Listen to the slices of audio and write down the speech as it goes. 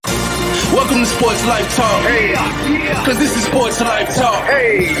Welcome to Sports Life Talk. Hey, Cause this is Sports Life Talk.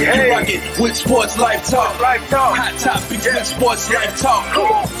 hey. You rock it with Sports Life Talk. Life talk. Hot topics with Sports Life Talk. Come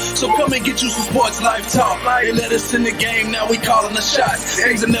on. So come and get you some Sports Life Talk. They let us in the game, now we calling the shots.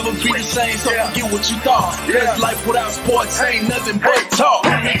 Things will never be the same, so forget what you thought. Cause life without sports ain't nothing but talk.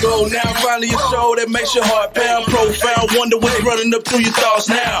 Here we go now, finally a show that makes your heart pound. Profound, wonder what's running up through your thoughts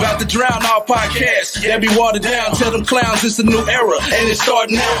now. About to drown our podcast, that be watered down. Tell them clowns it's a new era, and it's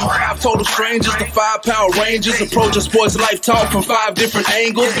starting now. I've told them strangers, the 5 Power Rangers, approaching Sports Life Talk from 5 different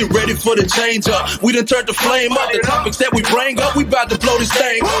angles. Get ready for the change up. We done turned the flame up. The topics that we bring up, we about to blow this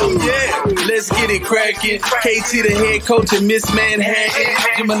thing up. Yeah, let's get it cracking. KT the head coach and Miss Manhattan.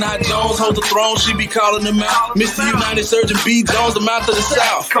 Gemini Jones holds the throne, she be calling them out. Mr. United Surgeon B. Jones, the mouth of the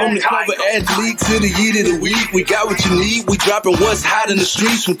South. From the cover athlete to the yeet of the week, we got what you need. We dropping what's hot in the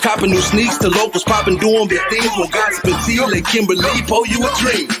streets, from copping new sneaks to locals popping, doing big things. From gossip and tea, like Kimberly, pour you a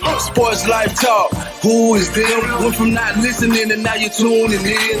drink. Sports Life Talk, who is them? Went from not listening and now you're tuning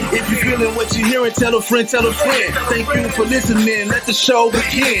in. If you're feeling what you're hearing, tell a friend, tell a friend. Thank you for listening, let the show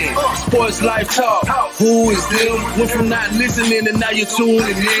begin. Sports Life Talk, who is them? Went from not listening and now you're tuning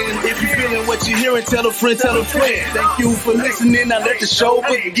in. If you're feeling what you're hearing, tell a friend, tell a friend. Thank you for listening, now let the show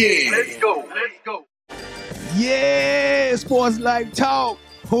begin. Let's go. Yeah, Sports Life Talk.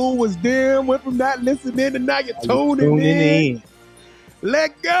 Who was them? Went from not listening and now you're tuning in.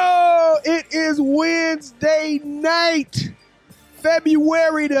 Let go. It is Wednesday night,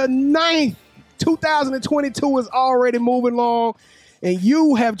 February the 9th. 2022 is already moving along, and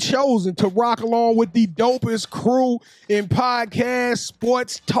you have chosen to rock along with the dopest crew in podcast,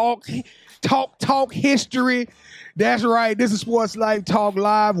 sports talk history. That's right. This is Sports Life Talk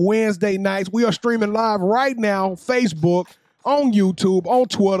Live Wednesday nights. We are streaming live right now, Facebook, on YouTube, on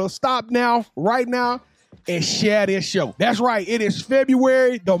Twitter. Stop now, right now, and share this show. That's right. It is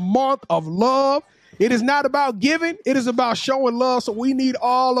February, the month of love. It is not about giving. It is about showing love. So we need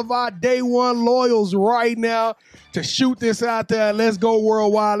all of our day one loyals right now to shoot this out there. Let's go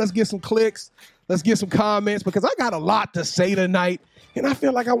worldwide. Let's get some clicks. Let's get some comments, because I got a lot to say tonight. And I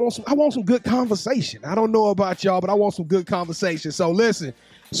feel like I want some good conversation. I don't know about y'all, but I want some good conversation. So listen,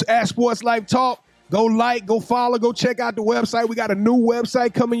 at Sports Life Talk, go like, go follow, go check out the website. We got a new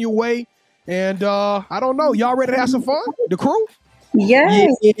website coming your way. And I don't know, y'all ready to have some fun? The crew?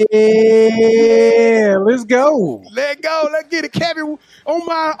 Yes. Yeah, let's go. Let's get it. Kevin,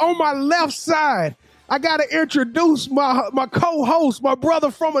 on my left side, I gotta introduce my co-host, my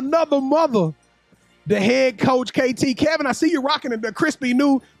brother from another mother, the head coach KT. Kevin, I see you rocking the crispy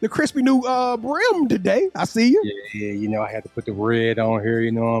new brim today. I see you. Yeah, you know, I had to put the red on here,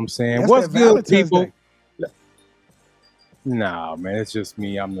 you know what I'm saying? That's What's that good, Valentine's people? Day. Nah, man, it's just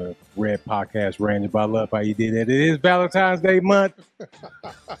me. I'm the Red Podcast Ranger, but I love how you did that. It is Valentine's Day month.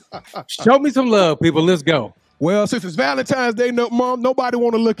 Show me some love, people. Let's go. Well, since it's Valentine's Day, Mom, nobody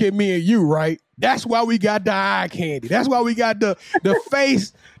want to look at me and you, right? That's why we got the eye candy. That's why we got the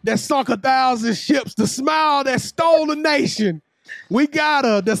face that sunk 1,000 ships, the smile that stole the nation. We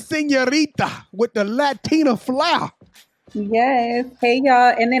got the señorita with the Latina flair. Yes. Hey,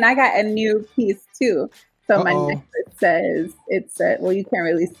 y'all. And then I got a new piece, too. So my necklace says, well, you can't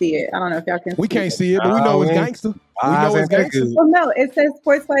really see it. I don't know if y'all can see it. We can't see it, but we know it's gangster. We know it's gangster. Well, no, it says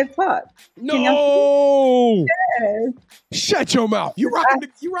Sports Life Talk. No. Yes. Shut your mouth. You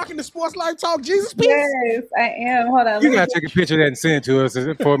rocking the Sports Life Talk Jesus piece? Yes, I am. Hold on. You got to take a picture of that and send it to us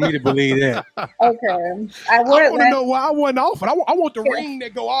for me to believe that. Okay. I want to know why I wasn't off it. I want the ring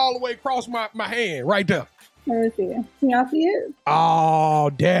that go all the way across my hand right there. Let me see. Can y'all see it? Oh,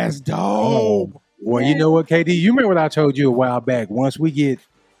 that's dope. Well, you know what, KD? You remember what I told you a while back? Once we get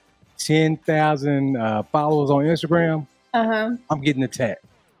 10,000 followers on Instagram, I'm getting attacked.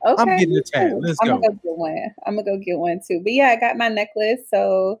 Okay. I'm getting attacked. Let's go. I'm gonna go get one too. But yeah, I got my necklace.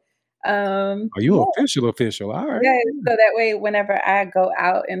 So are you official? All right. Yeah, so that way whenever I go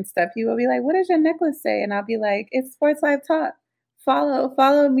out and stuff, you will be like, what does your necklace say? And I'll be like, it's Sports Life Talk.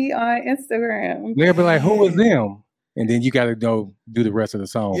 Follow me on Instagram. They'll be like, who was them? And then you got to go do the rest of the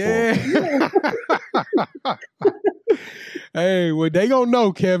song. Yeah. Hey, well, they gonna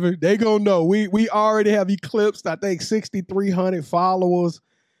know, Kevin. They gonna know. We already have eclipsed, I think, 6,300 followers,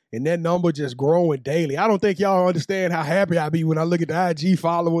 and that number just growing daily. I don't think y'all understand how happy I be when I look at the IG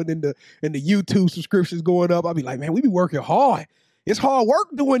following and the YouTube subscriptions going up. I be like, man, we be working hard. It's hard work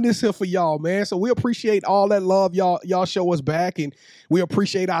doing this here for y'all, man. So we appreciate all that love y'all show us back, and we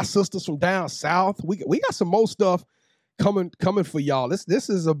appreciate our sisters from down south. We got some more stuff coming for y'all. This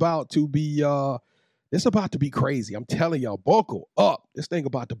is about to be crazy. I'm telling y'all, buckle up. This thing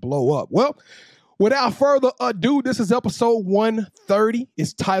about to blow up. Well, Without further ado, this is episode 130.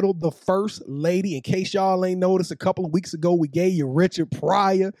 It's titled The First Lady. In case y'all ain't noticed, a couple of weeks ago, we gave you Richard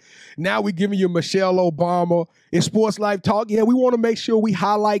Pryor. Now we're giving you Michelle Obama. It's Sports Life Talk. Yeah, we want to make sure we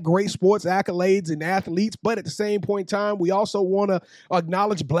highlight great sports accolades and athletes, but at the same point in time, we also want to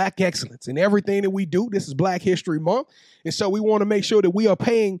acknowledge Black excellence in everything that we do. This is Black History Month, and so we want to make sure that we are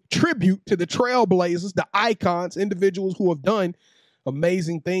paying tribute to the trailblazers, the icons, individuals who have done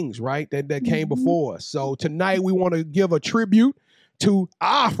amazing things, right, that came before us. So tonight we want to give a tribute to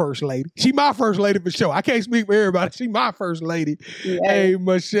our first lady. She my first lady for sure. I can't speak for everybody. She my first lady. Yeah. Hey,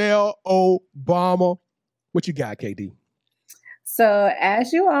 Michelle Obama. What you got, KD? So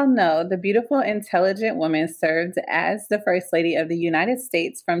as you all know, the beautiful, intelligent woman served as the First Lady of the United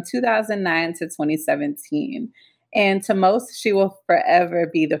States from 2009 to 2017. And to most, she will forever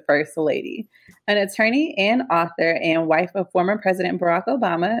be the First Lady. An attorney and author and wife of former President Barack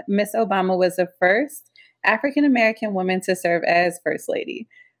Obama, Miss Obama was the first African-American woman to serve as First Lady.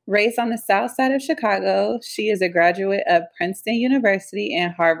 Raised on the South Side of Chicago, she is a graduate of Princeton University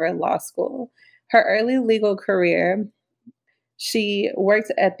and Harvard Law School. Her early legal career, she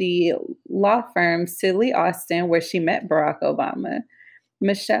worked at the law firm Sidley Austin, where she met Barack Obama.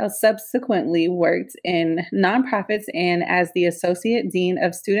 Michelle subsequently worked in nonprofits and as the Associate Dean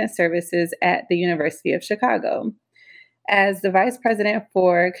of Student Services at the University of Chicago. As the Vice President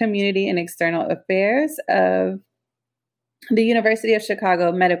for Community and External Affairs of the University of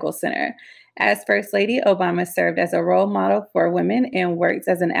Chicago Medical Center. As First Lady, Obama served as a role model for women and worked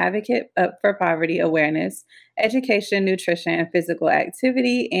as an advocate for poverty awareness, education, nutrition, and physical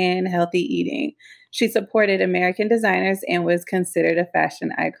activity, and healthy eating. She supported American designers and was considered a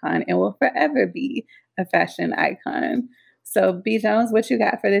fashion icon and will forever be a fashion icon. So, B. Jones, what you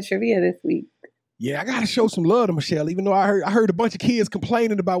got for the trivia this week? Yeah, I gotta show some love to Michelle, even though I heard a bunch of kids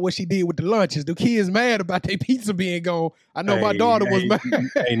complaining about what she did with the lunches. The kids mad about their pizza being gone. I know my daughter was mad.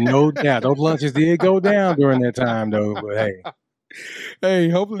 Hey, no doubt. Those lunches did go down during that time, though. But hey. Hey,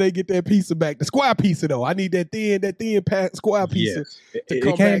 hopefully they get that pizza back. The square pizza, though. I need that thin packed square pizza. Yes.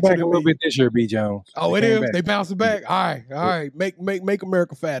 It came back a little bit this year, B. Jones. Oh, it is? Back. They bouncing back? All right. Make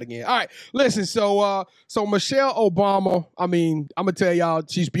America fat again. All right. Listen, so Michelle Obama, I mean, I'm going to tell y'all,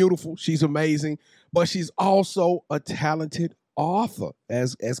 she's beautiful. She's amazing. But she's also a talented author,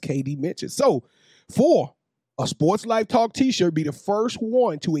 as KD mentioned. So for a Sports Life Talk t-shirt, be the first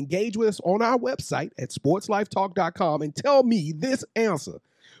one to engage with us on our website at sportslifetalk.com and tell me this answer.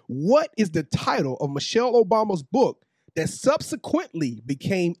 What is the title of Michelle Obama's book that subsequently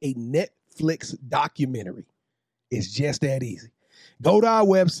became a Netflix documentary? It's just that easy. Go to our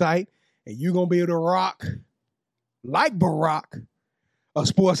website and you're going to be able to rock, like Barack, a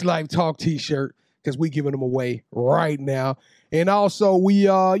Sports Life Talk t-shirt, because we're giving them away right now. And also, we,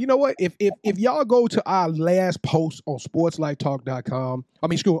 you know what? If y'all go to our last post on sportslifetalk.com,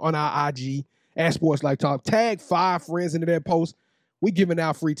 on our IG, at Sports Life Talk, tag 5 friends into that post. We giving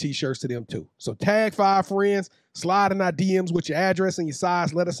out free t-shirts to them too. So tag 5 friends, slide in our DMs with your address and your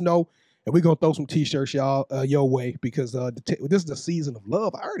size. Let us know, and we're gonna throw some t-shirts y'all your way, because this is the season of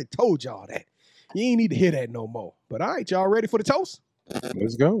love. I already told y'all that. You ain't need to hear that no more. But all right, y'all ready for the toast?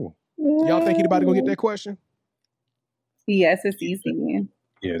 Let's go. Y'all think anybody gonna get that question? Yes, it's easy.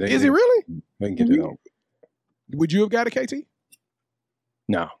 Yeah, is it really? They can get it on. Would you have got it, KT?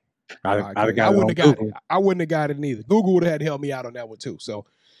 No, I wouldn't have got it. I wouldn't have got it neither. Google would have had to help me out on that one too. So,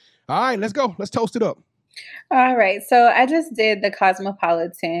 all right, let's go. Let's toast it up. All right. So I just did the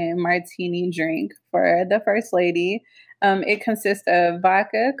Cosmopolitan martini drink for the First Lady. It consists of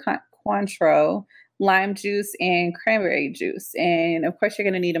vodka, Cointreau, lime juice, and cranberry juice. And of course, you're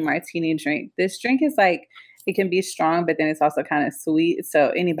going to need a martini drink. This drink is like, it can be strong, but then it's also kind of sweet. So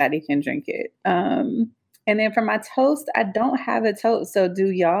anybody can drink it. And then for my toast, I don't have a toast. So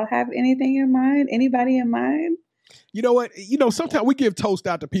do y'all have anything in mind? Anybody in mind? You know what? Sometimes we give toast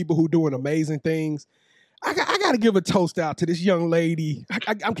out to people who doing amazing things. I got to give a toast out to this young lady.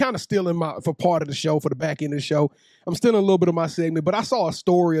 I'm kind of still for part of the show, for the back end of the show. I'm still in a little bit of my segment, but I saw a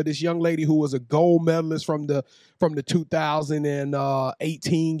story of this young lady who was a gold medalist from the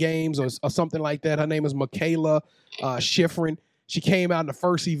 2018 games or something like that. Her name is Michaela Schifrin. She came out in the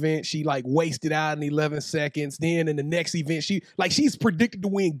first event. She wasted out in 11 seconds. Then in the next event, she's predicted to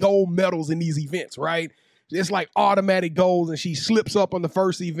win gold medals in these events, right? It's like automatic goals, and she slips up on the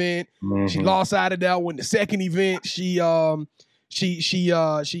first event. Mm-hmm. She lost out of that one. The second event, she got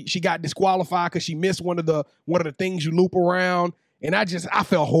disqualified because she missed one of the things you loop around, and I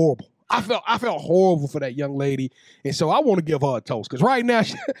felt horrible. I felt horrible for that young lady, and so I want to give her a toast because right now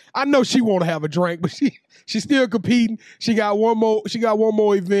I know she want to have a drink, but she's still competing. She got one more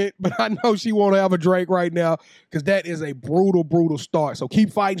event, but I know she want to have a drink right now because that is a brutal start. So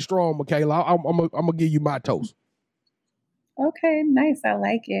keep fighting strong, Michaela. I'm gonna give you my toast. Okay, nice. I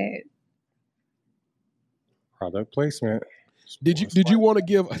like it. Product placement. Did you want to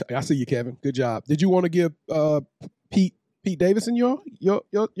give? I see you, Kevin. Good job. Did you want to give Pete Davidson your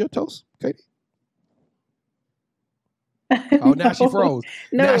toast, Katie? Oh, now she froze.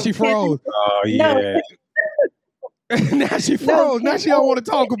 Now she froze. Oh yeah. Now she froze. Now she don't want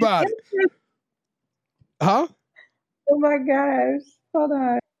to talk about it. Huh? Oh my gosh. Hold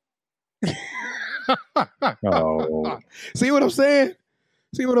on. Oh. See what I'm saying?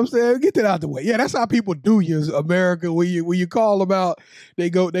 Get that out the way. Yeah, that's how people do you, America. When you call them out, they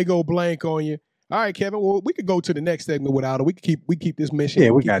go blank on you. All right, Kevin. Well, we could go to the next segment without it. We keep this mission.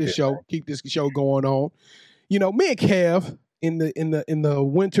 Yeah, keep this show going on. You know, me and Kev in the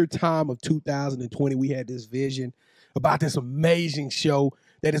winter time of 2020, we had this vision about this amazing show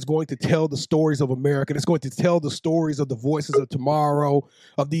that is going to tell the stories of America. That's going to tell the stories of the voices of tomorrow,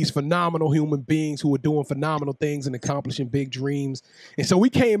 of these phenomenal human beings who are doing phenomenal things and accomplishing big dreams. And so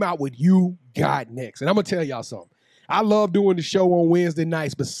we came out with You Got Next. And I'm going to tell y'all something. I love doing the show on Wednesday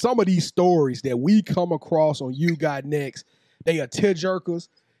nights, but some of these stories that we come across on You Got Next, they are tearjerkers.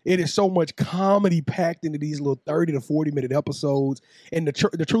 It is so much comedy packed into these little 30 to 40-minute episodes. And the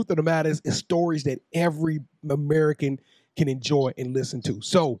truth of the matter is stories that every American can enjoy and listen to.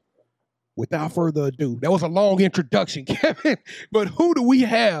 So without further ado, that was a long introduction, Kevin, but who do we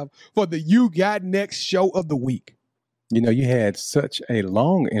have for the You Got Next show of the week? You know, you had such a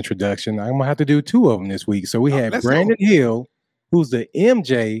long introduction. I'm going to have to do two of them this week. So we had Brandon Hill, who's the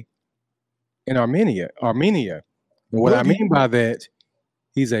MJ in Armenia. And what I mean by that,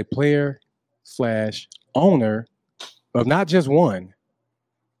 he's a player/owner of not just one,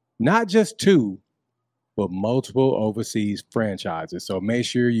 not just two, but multiple overseas franchises. So make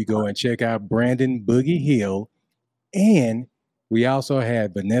sure you go and check out Brandon Boogie Hill. And we also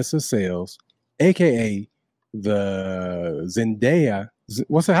had Vanessa Sales, a.k.a. the Zendaya.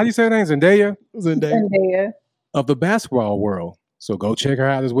 How do you say her name? Zendaya of the basketball world. So go check her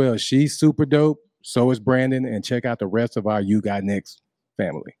out as well. She's super dope. So is Brandon. And check out the rest of our You Got Next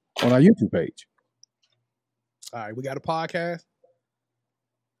family on our YouTube page. All right, we got a podcast.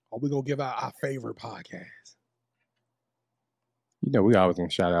 Or we're going to give out our favorite podcast. You know, we always going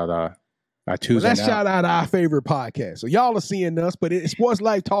to shout out our Tuesday. Let's shout out our favorite podcast. So y'all are seeing us, but Sports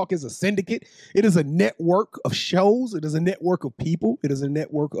Life Talk is a syndicate. It is a network of shows. It is a network of people. It is a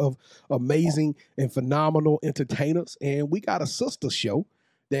network of amazing and phenomenal entertainers. And we got a sister show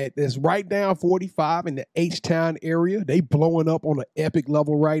that is right down 45 in the H-Town area. They blowing up on an epic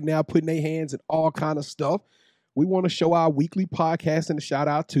level right now, putting their hands in all kind of stuff. We want to show our weekly podcast and a shout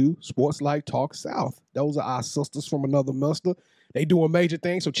out to Sports Life Talk South. Those are our sisters from another mister. They doing major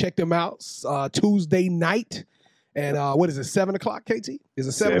things, so check them out Tuesday night at, what is it, 7 o'clock, KT? Is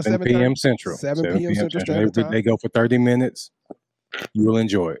it 7 p.m. Central. 7 p.m. Central Standard Time. They go for 30 minutes. You will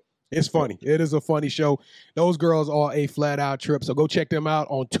enjoy it. It's funny. It is a funny show. Those girls are a flat-out trip, so go check them out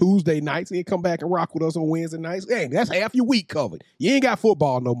on Tuesday nights and then come back and rock with us on Wednesday nights. Hey, that's half your week covered. You ain't got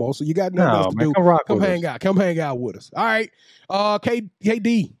football no more, so you got nothing else to do. Come hang out with us. All right.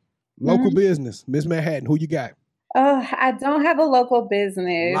 KD, local business, Miss Manhattan, who you got? I don't have a local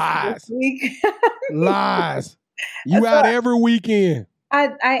business Lies. this week. Lies. You out every weekend. I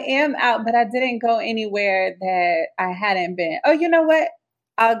am out, but I didn't go anywhere that I hadn't been. Oh, you know what?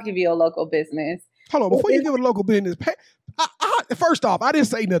 I'll give you a local business. Hold on, before you give a local business, first off, I didn't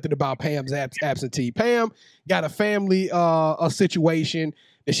say nothing about Pam's absentee. Pam got a family a situation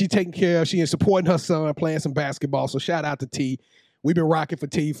that she's taking care of. She is supporting her son, playing some basketball. So shout out to T. We've been rocking for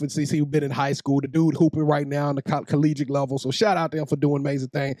T since he's been in high school. The dude hooping right now on the collegiate level. So shout out to them for doing amazing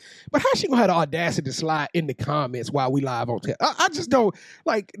things. But how she gonna have the audacity to slide in the comments while we live on TV? I just don't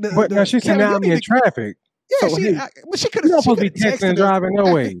like. Now she's now in traffic. Yeah, so she could have supposed to be texting and driving.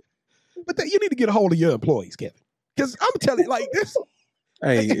 No way. But you need to get a hold of your employees, Kevin. Because I'm telling you, like this.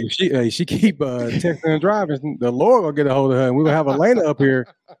 Hey, if she keep texting and driving, the Lord will get a hold of her, and we will have Elena up here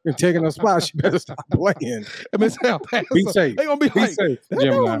and taking her spot. She better stop playing. Miss El Paso. Be safe. They gonna be like, that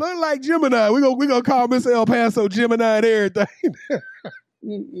don't look like Gemini. We gonna call Miss El Paso Gemini and everything.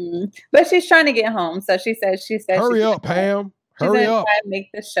 But she's trying to get home, so she says. Hurry up, Pam. Hurry up. Try to make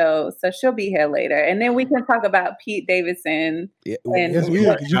the show, so she'll be here later, and then we can talk about Pete Davidson. Yeah,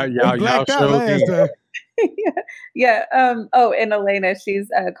 y'all blacked out last time. Yeah. Oh, and Elena, she's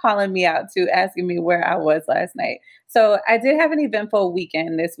calling me out too, asking me where I was last night. So I did have an eventful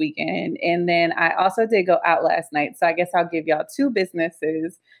weekend this weekend, and then I also did go out last night. So I guess I'll give y'all 2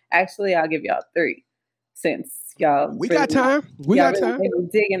 businesses. Actually, I'll give y'all 3, since y'all got time. We got time. Really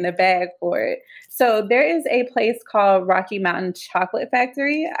dig in the bag for it. So there is a place called Rocky Mountain Chocolate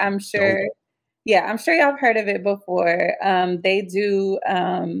Factory. I'm sure. Yeah, I'm sure y'all have heard of it before. They do.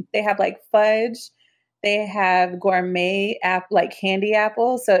 They have like fudge. They have gourmet like candy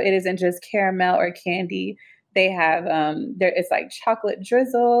apples. So it isn't just caramel or candy. They have it's like chocolate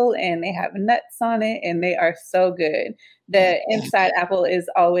drizzle, and they have nuts on it, and they are so good. The inside apple is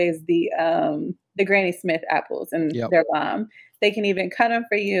always the Granny Smith apples, and they're bomb. They can even cut them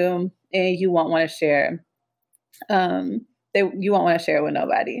for you, and you won't want to share. You won't want to share with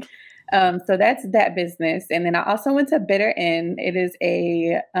nobody. So that's that business. And then I also went to Bitter Inn. It is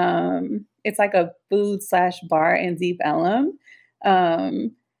it's like a food/bar in Deep Ellum.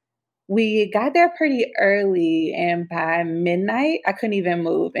 We got there pretty early, and by midnight, I couldn't even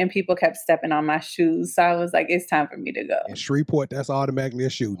move, and people kept stepping on my shoes. So I was like, it's time for me to go. In Shreveport, that's automatically a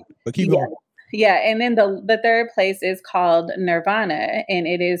shooting. But keep going. Yeah, and then the third place is called Nirvana, and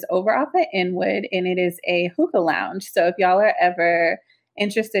it is over off of Inwood, and it is a hookah lounge. So if y'all are ever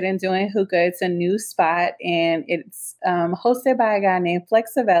interested in doing hookah, it's a new spot, and it's hosted by a guy named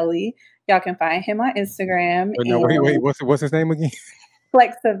Flexivelli. Y'all can find him on Instagram. But no, wait, what's his name again?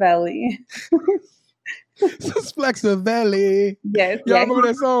 Flexivelli. Flexivelli. Yes. Y'all remember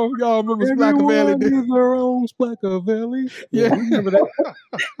that song? Y'all remember Flexivelli? Their own Flexivelli. Yeah. Remember that?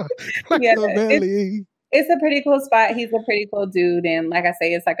 Flexivelli. It's a pretty cool spot. He's a pretty cool dude. And like I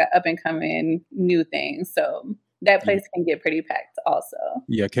say, it's like an up and coming new thing. So that place can get pretty packed also.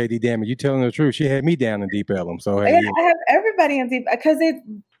 Yeah, Katie, damn it, you telling the truth. She had me down in Deep Ellum. So hey, I have everybody in Deep, because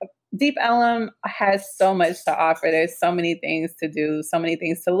Deep Ellum has so much to offer. There's so many things to do, so many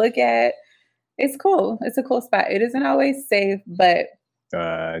things to look at. It's cool. It's a cool spot. It isn't always safe, but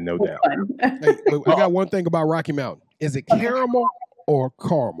no doubt. Hey, I got one thing about Rocky Mountain. Is it caramel or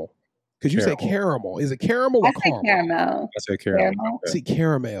caramel? Because you say caramel. Is it caramel or caramel? Caramel. I say caramel. Okay. See,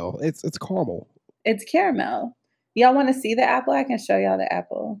 caramel. It's caramel. It's caramel. Y'all want to see the apple? I can show y'all the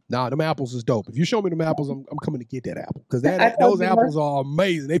apple. Nah, them apples is dope. If you show me them apples, I'm coming to get that apple. Because those apples are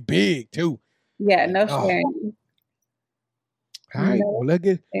amazing. They big too. Yeah, no sharing. All right, well,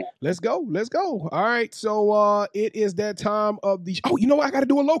 let's go. All right, so it is that time of the. Oh, you know what? I got to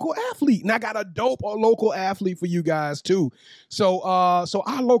do a local athlete, and I got a dope local athlete for you guys too. So our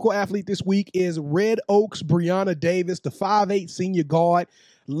local athlete this week is Red Oaks Brianna Davis, the 5'8" senior guard,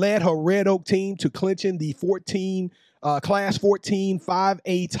 led her Red Oak team to clinching the Class 14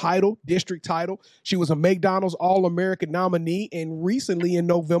 5A title, district title. She was a McDonald's All-American nominee, and recently in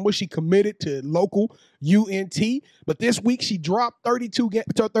November, she committed to local UNT. But this week, she dropped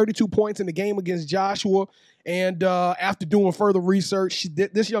 32 points in the game against Joshua. And after doing further research,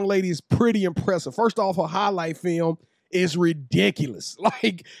 this young lady is pretty impressive. First off, her highlight film is ridiculous.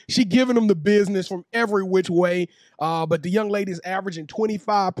 Like, she giving them the business from every which way. But the young lady is averaging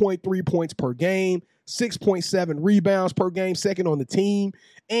 25.3 points per game, 6.7 rebounds per game, second on the team,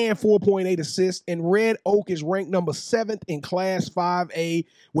 and 4.8 assists. And Red Oak is ranked number 7th in Class 5A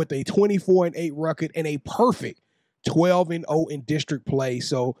with a 24-8 record and a perfect 12-0 in district play.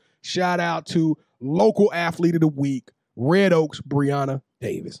 So shout out to local athlete of the week, Red Oaks Brianna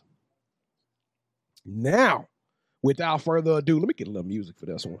Davis. Now, without further ado, let me get a little music for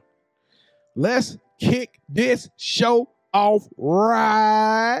this one. Let's kick this show off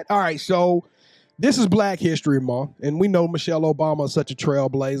right. All right, so this is Black History Month, and we know Michelle Obama is such a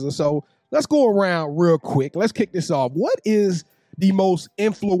trailblazer. So let's go around real quick. Let's kick this off. What is the most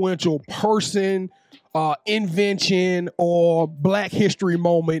influential person, invention, or Black history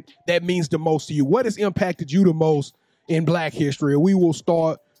moment that means the most to you? What has impacted you the most in Black history? We will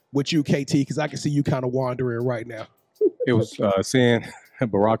start with you, KT, because I can see you kind of wandering right now. It was seeing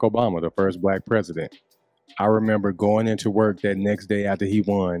Barack Obama, the first Black president. I remember going into work that next day after he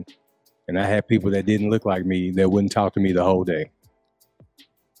won, and I had people that didn't look like me that wouldn't talk to me the whole day.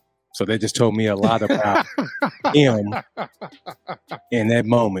 So that just told me a lot about him in that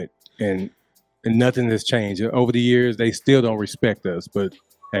moment. And nothing has changed. Over the years, they still don't respect us. But,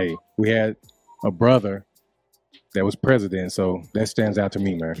 hey, we had a brother that was president, so that stands out to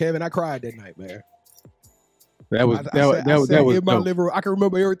me, man. Kevin, I cried that night, man. That was in my living room. I can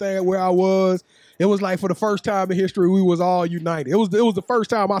remember everything where I was. It was like for the first time in history, we was all united. It was the first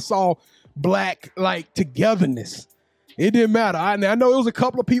time I saw Black togetherness. It didn't matter. I know it was a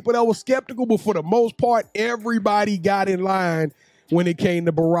couple of people that were skeptical, but for the most part, everybody got in line when it came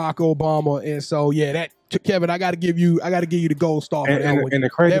to Barack Obama. And so, yeah, Kevin, I got to give you the gold star for that one. And the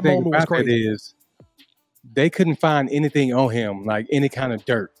crazy that thing moment was about that crazy. is they couldn't find anything on him, like any kind of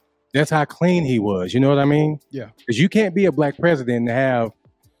dirt. That's how clean he was. You know what I mean? Yeah. Because you can't be a black president and have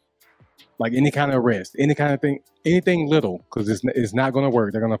like any kind of arrest, any kind of thing, anything little, because it's not going to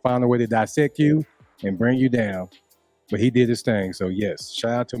work. They're going to find a way to dissect you and bring you down. But he did his thing. So, yes,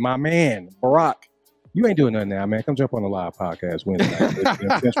 shout out to my man, Barack. You ain't doing nothing now, man. Come jump on the live podcast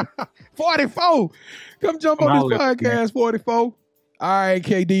Wednesday. 44. Come jump on this podcast, 44. All right,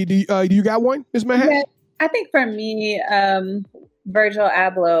 KD, do you got one, Ms. Mahat? Yeah, I think for me, Virgil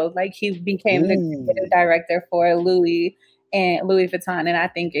Abloh, like he became the creative director for Louis Vuitton, and I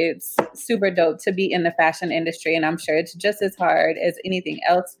think it's super dope to be in the fashion industry, and I'm sure it's just as hard as anything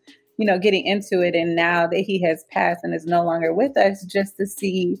else, you know, getting into it. And now that he has passed and is no longer with us, just to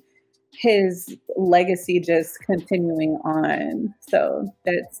see his legacy just continuing on. So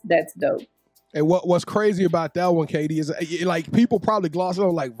that's dope. And what's crazy about that one, Katie, is like people probably gloss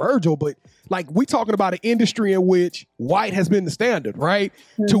over like Virgil, but like we talking about an industry in which white has been the standard, right?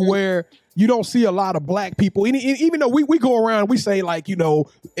 Mm-hmm. To where you don't see a lot of black people. And even though we go around, we say like, you know,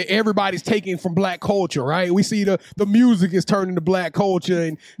 everybody's taking from black culture, right? We see the music is turning to black culture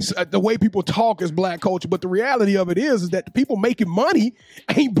and the way people talk is black culture. But the reality of it is that the people making money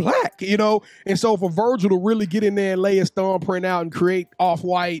ain't black, you know? And so for Virgil to really get in there and lay his thumbprint out and create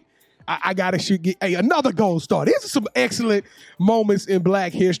Off-White, I gotta get another gold star. These are some excellent moments in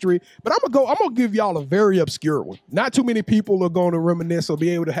Black history, but I'm gonna give y'all a very obscure one. Not too many people are going to reminisce or be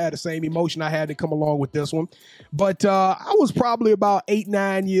able to have the same emotion I had to come along with this one. But I was probably about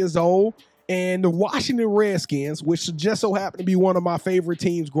 8-9 years old, and the Washington Redskins, which just so happened to be one of my favorite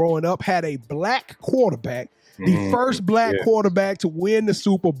teams growing up, had a black quarterback. The first black quarterback to win the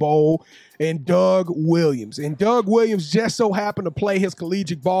Super Bowl, and Doug Williams. And Doug Williams just so happened to play his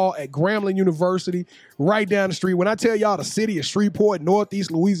collegiate ball at Grambling University right down the street. When I tell y'all the city of Shreveport,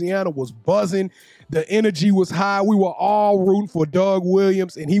 Northeast Louisiana was buzzing. The energy was high. We were all rooting for Doug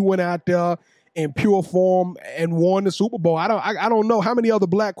Williams, and he went out there in pure form and won the Super Bowl. I don't know how many other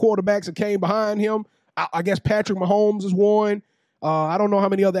black quarterbacks that came behind him. I guess Patrick Mahomes has won. I don't know how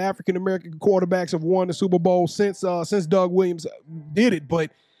many other African-American quarterbacks have won the Super Bowl since Doug Williams did it, but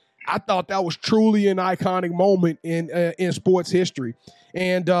I thought that was truly an iconic moment in sports history.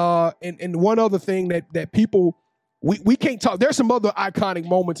 And one other thing that people we can't talk. There's some other iconic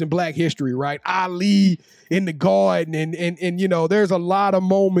moments in Black history, right? Ali in the Garden, and you know, there's a lot of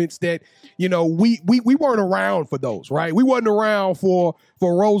moments that, you know, we weren't around for those, right? We wasn't around for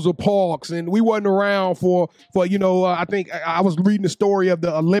Rosa Parks, and we wasn't around for you know, I think I was reading the story of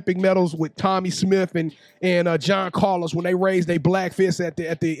the Olympic medals with Tommy Smith and John Carlos when they raised their black fist at the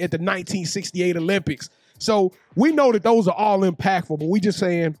 1968 Olympics. So we know that those are all impactful, but we just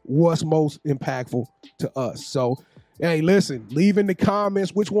saying what's most impactful to us. So, hey, listen, leave in the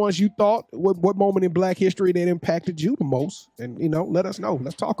comments which ones you thought, what moment in Black history that impacted you the most. And, you know, let us know.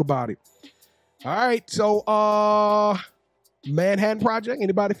 Let's talk about it. All right. So, Manhattan Project,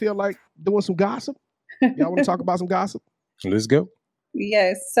 anybody feel like doing some gossip? Y'all want to talk about some gossip? Let's go.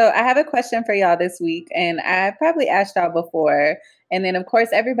 Yes. So I have a question for y'all this week, and I probably asked y'all before. And then, of course,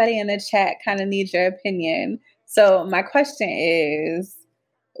 everybody in the chat kind of needs your opinion. So my question is,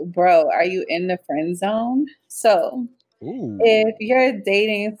 bro, are you in the friend zone? So if you're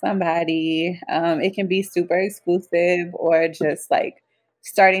dating somebody, it can be super exclusive or just like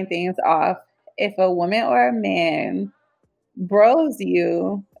starting things off. If a woman or a man bros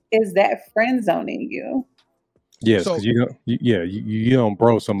you, is that friend zoning you? Yes, because you don't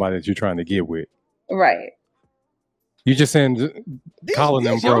bro somebody that you're trying to get with. Right. You just saying calling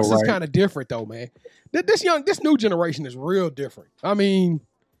them bro, right? This is kind of different though, man. This new generation is real different. I mean,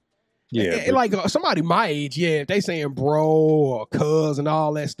 like somebody my age, if they saying bro or cuz and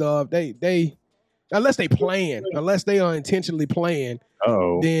all that stuff, they unless they playing, unless they are intentionally playing,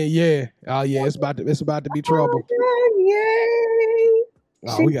 then it's about to be trouble.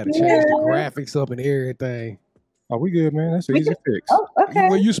 Oh, we got to change the graphics up and everything. Oh, we good, man. That's an easy fix. Oh, okay.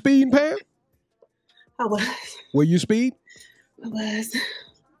 Were you speeding, Pam? I was. Were you speed? I was.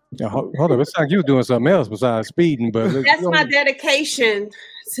 Now, hold up. It's like you were doing something else besides speeding, but that's my dedication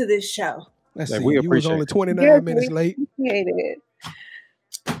to this show. Let's see. We you was only 29 minutes late.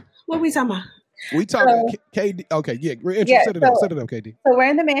 What are we talking about? We talking KD. Okay, set it up, KD. So we're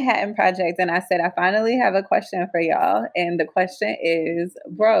in the Manhattan Project, and I said I finally have a question for y'all, and the question is,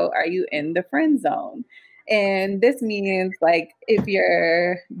 bro, are you in the friend zone? And this means like if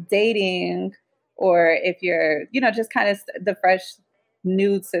you're dating or if you're, you know, just kind of the fresh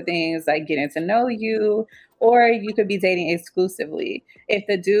new to things, like getting to know you, Or you could be dating exclusively. If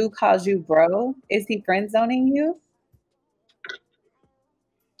the dude calls you bro, is he friend zoning you?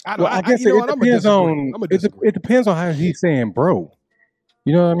 I guess it depends on it depends on how he's saying bro.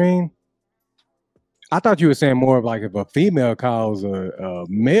 You know what I mean? I thought you were saying more of like if a female calls a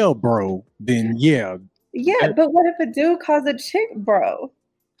male bro, then yeah. Yeah, but what if a dude calls a chick bro?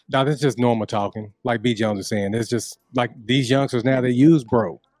 No, that's just normal talking. Like B. Jones is saying, it's just like these youngsters now, they use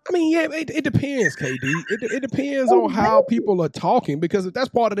bro. I mean, yeah, it depends, KD. It depends on how people are talking, because if that's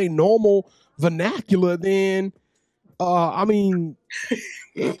part of their normal vernacular, then I mean,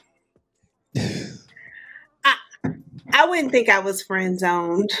 I wouldn't think I was friend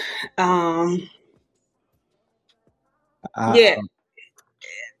zoned. Yeah.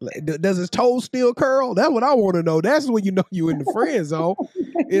 Does his toes still curl? That's what I want to know. That's when you know you in the friend zone.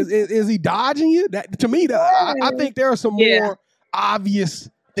 Is he dodging you? That, to me, I think there are some more obvious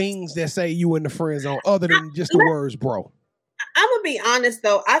things that say you in the friend zone other than just the words, bro. I'm gonna be honest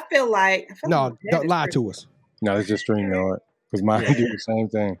though. I feel like don't lie to us. No, it's just StreamYard because mine do the same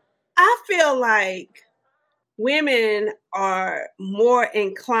thing. I feel like women are more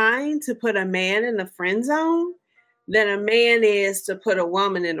inclined to put a man in the friend zone than a man is to put a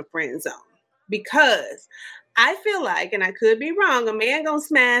woman in the friend zone, because I feel like, and I could be wrong, a man gonna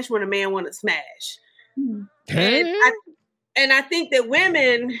smash when a man want to smash. And I think that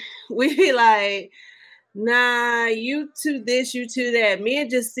women, we be like, nah, you to this, you to that. Men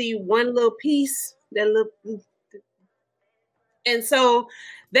just see one little piece, and so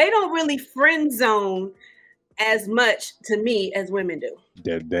they don't really friend zone as much to me as women do.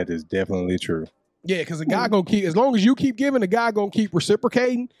 That is definitely true. Yeah, because a guy gonna keep, as long as you keep giving, the guy gonna keep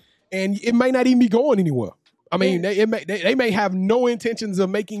reciprocating, and it may not even be going anywhere. I mean, they may have no intentions of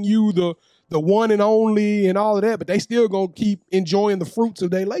making you the one and only and all of that, but they still gonna keep enjoying the fruits of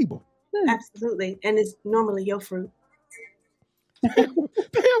their labor. Absolutely, and it's normally your fruit.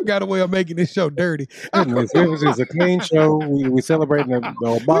 Pam got a way of making this show dirty. It was just a clean show. We celebrating the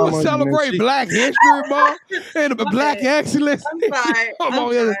Obama. We were celebrating Black History Month and Black Excellence. I'm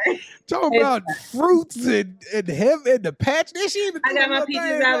sorry. Talking about fruits and heaven and the patch. I got my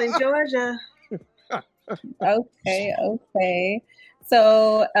peaches out in Georgia. Okay.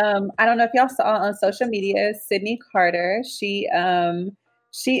 So I don't know if y'all saw on social media, Sydney Carter. She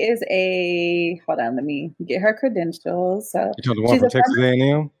is hold on, let me get her credentials. So you the one from Texas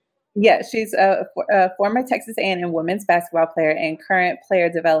A&M? Yeah, she's a former Texas A&M women's basketball player and current player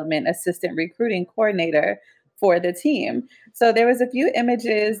development assistant recruiting coordinator for the team. So there was a few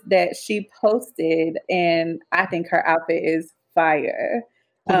images that she posted, and I think her outfit is fire.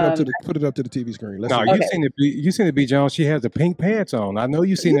 Put it up to the TV screen. You seen it, B. Jones. She has the pink pants on. I know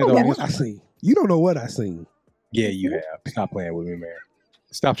you seen it on I seen. You don't know what I seen. Yeah, you have. Stop playing with me, man.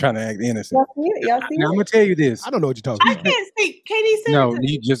 Stop trying to act innocent. Y'all see now, I'm gonna tell you this. I don't know what you're talking about. I can't see. Katie said no,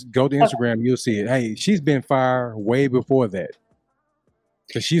 you just go to Instagram. You'll see it. Hey, she's been fired way before that.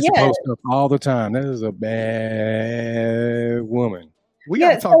 Because she used to post stuff all the time. That is a bad woman. We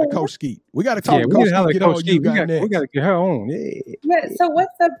got to talk to Coach Skeet. We got to talk to Coach Skeet. We got to get her on. Yeah. So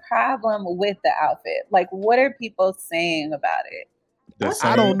what's the problem with the outfit? Like, what are people saying about it?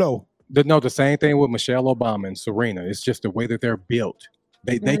 I don't know. The same thing with Michelle Obama and Serena. It's just the way that they're built.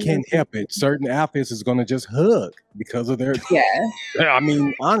 They can't help it. Certain outfits is going to just hug because of their. Yeah. I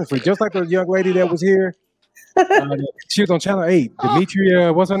mean, honestly, just like the young lady that was here. She was on Channel 8.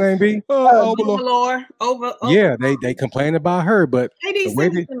 Demetria, what's her name, B? Overlord. Yeah, they complain about her, but the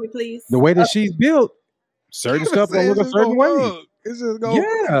way that she's built, certain stuff gonna look a certain way.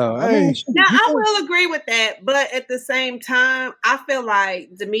 Now I will agree with that, but at the same time, I feel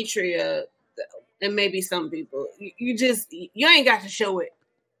like Demetria and maybe some people, you ain't got to show it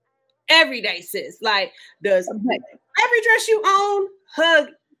every day, sis. Like, does every dress you own hug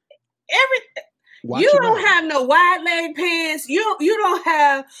every? You don't have no wide leg pants. You don't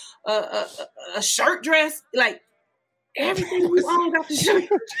have a shirt dress. Like, everything you own got to show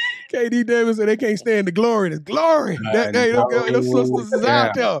you. KD Davis said they can't stand the glory. There's glory. Those sisters is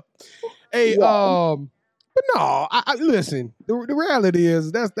out there. Hey, but no, I listen. The reality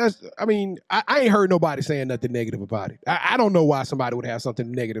is that's. I mean, I ain't heard nobody saying nothing negative about it. I don't know why somebody would have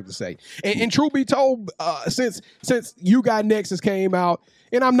something negative to say. And truth be told, since You Got Nexus came out,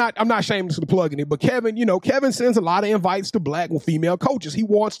 and I'm not shamelessly plugging it, but Kevin sends a lot of invites to Black and female coaches. He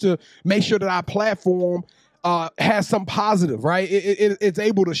wants to make sure that our platform has some positive, right? It's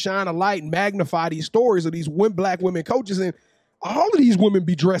able to shine a light and magnify these stories of these Black women coaches, and all of these women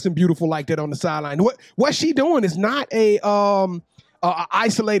be dressing beautiful like that on the sideline. What she's doing is not a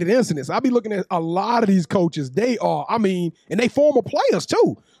isolated incidents. I be looking at a lot of these coaches. They are, and they former players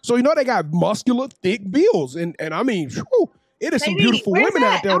too. So they got muscular, thick builds, and whew, it is some beautiful women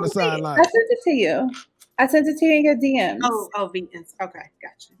out there on the sideline. I sent it to you. I sent it to you in your DMs. Oh, VNs. Okay,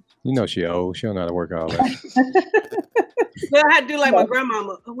 gotcha. She old. She don't know how to work all that. Well, I had to do like my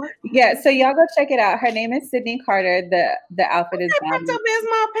grandmama. What? Yeah, so y'all go check it out. Her name is Sydney Carter. The outfit is Pepto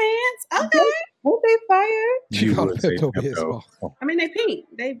Bismol pants. Okay. Were they fired? She would say Pepto. I mean, they pink.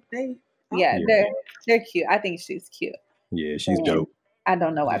 They. Yeah, they're cute. I think she's cute. Yeah, she's dope. I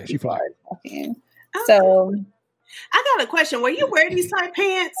don't know why she people fly. are talking. So I got a question. When you wear these tight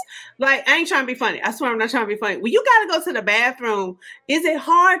pants, like, I ain't trying to be funny. I swear I'm not trying to be funny. When you got to go to the bathroom, is it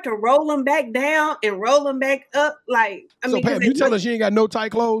hard to roll them back down and roll them back up? Like, so Pam, you tell us you ain't got no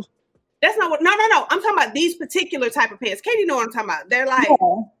tight clothes? That's not what. No. I'm talking about these particular type of pants. Katie know what I'm talking about. They're like,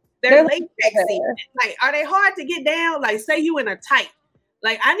 they're latexy. Like, are they hard to get down? Like, say you in a tight.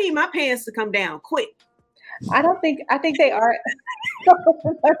 Like, I need my pants to come down quick. I think they are.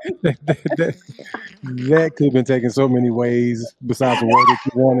 that could have been taken so many ways besides the way that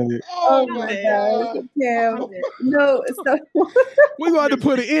you wanted it. Oh my God. Yeah. No, so we're going to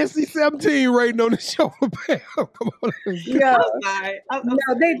put an NC-17 rating on the show for Pam. Come on. No,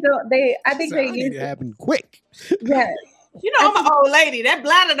 they don't. I think they need it happen quick. Yeah. I'm an old lady. That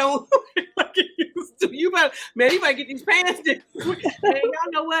bladder don't like it used to. You better get these pants. Man,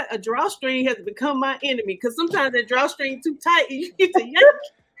 y'all know what? A drawstring has become my enemy because sometimes that drawstring too tight and you get to yank.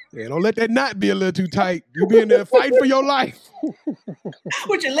 Yeah, don't let that knot be a little too tight. You be in there fighting for your life.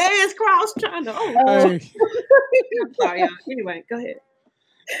 With your legs crossed trying to. Hey. I'm sorry, y'all. Anyway, go ahead.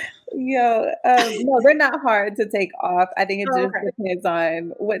 No, they're not hard to take off. I think it just depends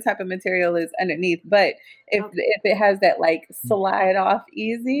on what type of material is underneath. But if it has that like slide off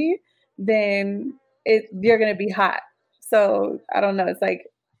easy, then you're gonna be hot. So I don't know. It's like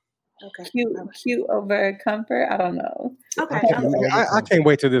cute over comfort. I don't know. Okay. I can't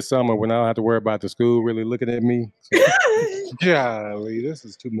wait till this summer when I don't have to worry about the school really looking at me. Golly, this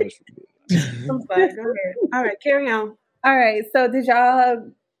is too much for me. I'm sorry. Go ahead. All right, carry on. All right. So did y'all?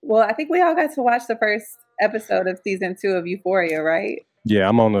 Well, I think we all got to watch the first episode of season 2 of Euphoria, right? Yeah,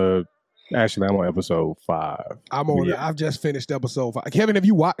 I'm on episode 5. I've just finished episode 5. Kevin, have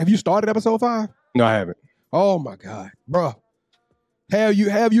you started episode 5? No, I haven't. Oh my God, bro. Have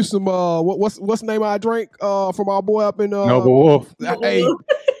you some what's the name I drank from our boy up in Noble Wolf? Hey,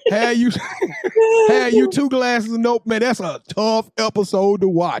 had you 2 glasses of Nope, man. That's a tough episode to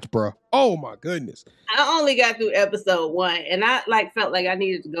watch, bro. Oh my goodness. I only got through episode 1, and I felt like I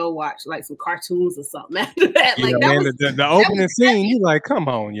needed to go watch like some cartoons or something after that. Like the opening scene, you like, come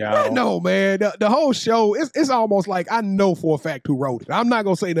on, y'all. No, man. The whole show it's almost like I know for a fact who wrote it. I'm not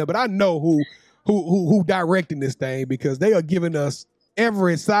gonna say that, but I know who directing this thing because they are giving us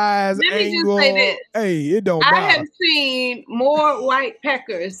every size, angle. Just say this. Hey, it don't matter. I have seen more white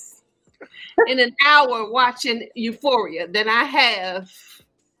peckers in an hour watching Euphoria than I have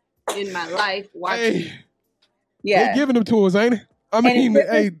in my life watching. Hey, they're giving them to us, ain't it? I mean,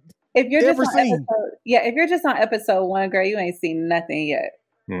 if you're just on episode 1, girl, you ain't seen nothing yet.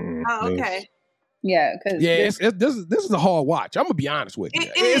 Oh, okay. Yeah, this is a hard watch. I'm gonna be honest with you.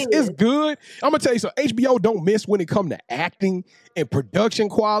 It's good. I'm gonna tell you so. HBO don't miss when it comes to acting and production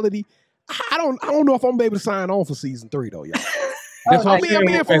quality. I don't know if I'm gonna be able to sign on for season 3 though, y'all. I'm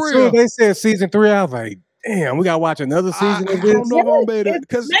in for real. They said season 3. I was like, damn, we gotta watch another season of this. I don't know if I'm gonna be able to,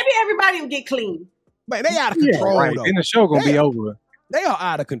 because maybe everybody will get clean. Man, they out of control. Right. Though. Then the show gonna be over. They are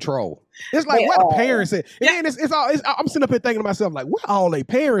out of control. It's like what the parents said. And then I'm sitting up here thinking to myself, like, what all they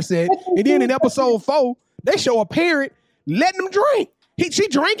parents said. And then in episode 4, they show a parent letting them drink. She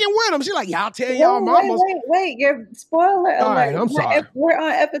drinking with them. She's like, y'all tell y'all mamas. Wait, you're spoiler alert. All right, I'm sorry. We're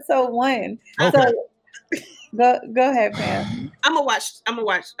on episode 1. Okay. So go ahead, man. I'm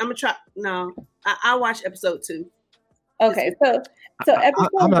gonna try. No, I'll watch episode 2. Okay, so episode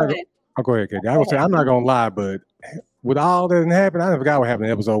 1. I'll go ahead, Katie. I would say I'm not gonna lie, but with all that happened, I forgot what happened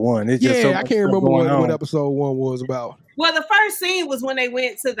in episode 1. It's just I can't remember what episode 1 was about. Well, the first scene was when they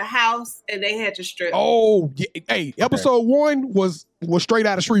went to the house and they had to strip. Oh, yeah. Hey, episode 1 was straight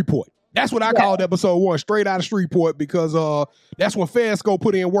out of Shreveport. That's what I called episode 1, straight out of Shreveport, because that's when Fesco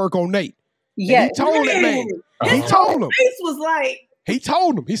put in work on Nate. Yeah, he told that man. He told him. Face was like. He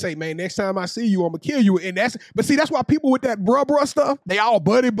told him. He said, "Man, next time I see you, I'm gonna kill you." And that's why people with that bruh stuff, they all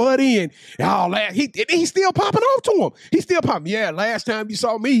buddy and all that. He's still popping off to him. He's still popping. Yeah, last time you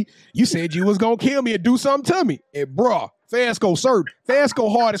saw me, you said you was gonna kill me and do something to me. And bruh, Fesco served.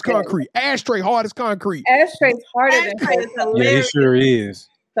 Fesco hard as concrete. Ashtray hard as concrete. Ashtray's harder than yeah, he sure is.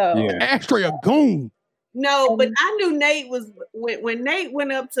 So Ashtray a goon. No, but I knew Nate was when Nate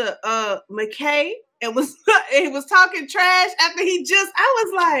went up to McKay and was talking trash after I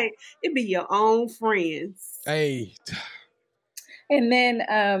was like, it be your own friends. Hey. And then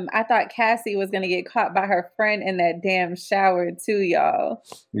I thought Cassie was gonna get caught by her friend in that damn shower too, y'all.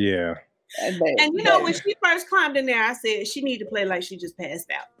 Yeah. And when she first climbed in there, I said she needed to play like she just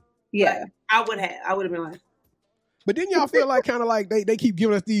passed out. Yeah. Like, I would have been like. But then y'all feel like kind of like they keep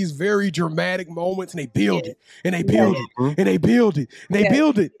giving us these very dramatic moments and they build it and they build it and they build it and they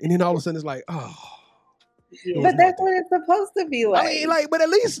build it. And then all of a sudden it's like, oh. Yeah. But that's what it's supposed to be like. I mean, but at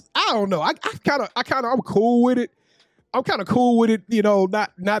least, I don't know. I'm cool with it. I'm kind of cool with it,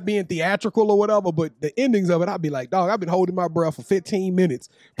 not being theatrical or whatever, but the endings of it, I'd be like, dog, I've been holding my breath for 15 minutes,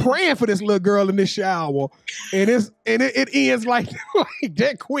 praying for this little girl in this shower, and it ends like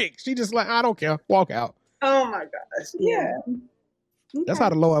that quick. She just like, I don't care, walk out. Oh my gosh. Yeah. That's how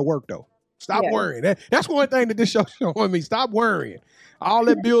the Lord worked, though. Stop worrying. That's one thing that this show showing me. Stop worrying. All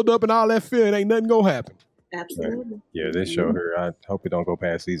that build up and all that fear, it ain't nothing gonna happen. Absolutely. Yeah, this show here, I hope it don't go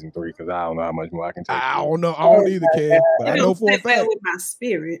past season 3 because I don't know how much more I can take. I don't know. I don't either, Ken. But I know for a fact. With my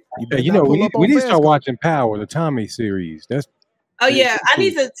spirit. We need to start watching Power, the Tommy series. I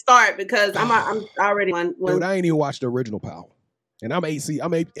need to start because I'm already on. Dude, I ain't even watched the original Power. And I'm 8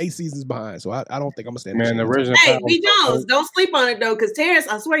 seasons behind, so I don't think I'm gonna stand. Man, the original. Hey, B. Jones, don't sleep on it though, because Terrence,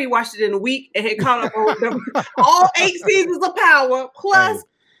 I swear he watched it in a week and had caught up on all 8 seasons of Power plus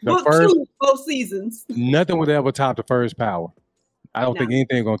book 2 both seasons. Nothing would ever top the first Power. I don't think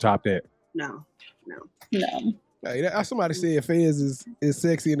anything gonna top that. No. Hey, somebody said Fez is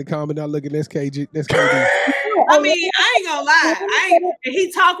sexy in the comment. Now look at SKG. I mean, I ain't gonna lie.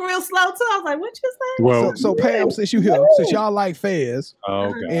 He talk real slow too. I was like, "What you say?" Well, so Pam, since y'all like Fez,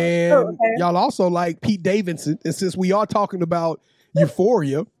 and y'all also like Pete Davidson, and since we are talking about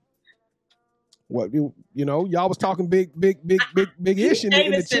Euphoria, y'all was talking big ish in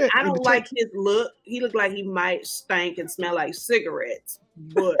the chat. I don't like his look. He looked like he might stink and smell like cigarettes,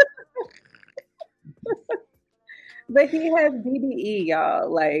 but. But he has BDE, y'all.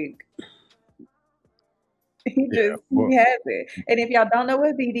 Like, he has it. And if y'all don't know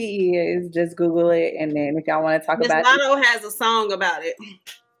what BDE is, just Google it. And then if y'all want to talk about it. Lotto has a song about it.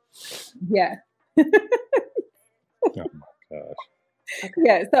 Yeah. Oh my gosh.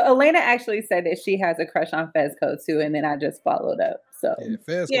 Yeah. So Elena actually said that she has a crush on Fezco too. And then I just followed up. So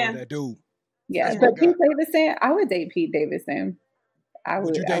Fezco, that dude. Yeah. But Pete Davidson, I would date Pete Davidson.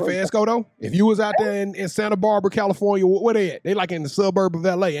 Would you date Fezco though? If you was out there in Santa Barbara, California, where they at? They like in the suburb of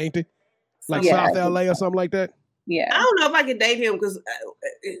LA, ain't they? Like South LA or something like that? Yeah. I don't know if I could date him because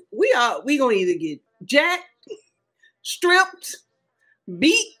we gonna either get jacked, stripped,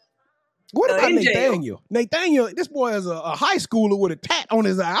 beat. What about Nathaniel? Nathaniel, this boy is a high schooler with a tat on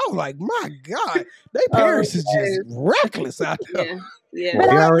his eye. I was like, my God, they parents is just reckless out there. Yeah. Who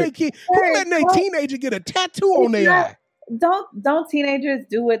let their teenager get a tattoo on their eye? Don't teenagers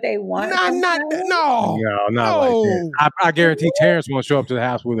do what they want? No. Not like that. I guarantee Terrence won't show up to the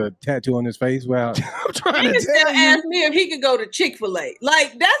house with a tattoo on his face. Well, I'm trying to tell you. Ask me if he could go to Chick-fil-A.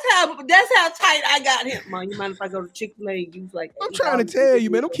 Like that's how tight I got him. Man, you mind if I go to Chick-fil-A and use like? I'm trying to tell you,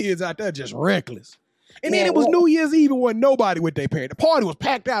 man, them kids out there just reckless. And then it was New Year's Eve and wasn't nobody with their parents. The party was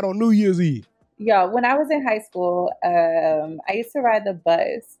packed out on New Year's Eve. Yeah, when I was in high school, I used to ride the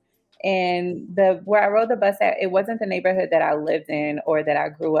bus. And where I rode the bus at, it wasn't the neighborhood that I lived in or that I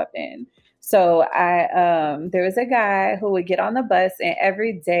grew up in. So there was a guy who would get on the bus and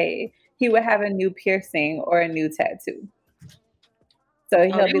every day he would have a new piercing or a new tattoo. So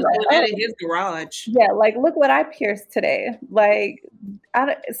he'll be like, in his garage. Yeah, like, look what I pierced today. Like,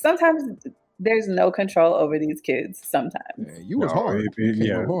 sometimes there's no control over these kids sometimes. Yeah, you was hard.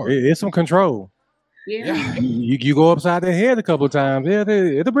 It's some control. Yeah. You go upside their head a couple of times. Yeah,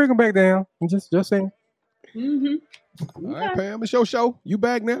 it'll bring them back down. Just saying. Mm-hmm. All right, Pam, it's your show. You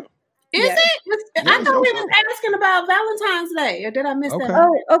back now? Is it? I thought we was asking about Valentine's Day, or did I miss that?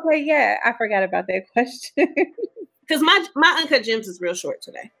 Oh, okay, yeah. I forgot about that question. Because my Uncut Gems is real short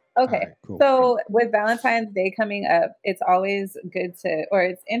today. Okay, right, cool. So with Valentine's Day coming up, it's always good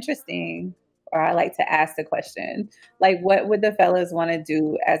it's interesting, or I like to ask the question, like, what would the fellas want to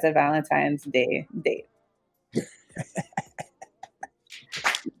do as a Valentine's Day date? I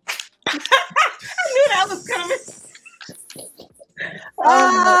knew that was coming.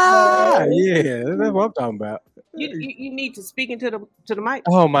 Yeah, that's what I'm talking about. You need to speak into the mic.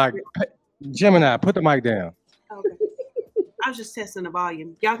 Oh my, Gemini, put the mic down. Okay. I was just testing the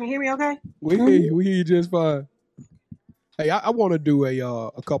volume. Y'all can hear me okay? We hear you just fine. Hey, I want to do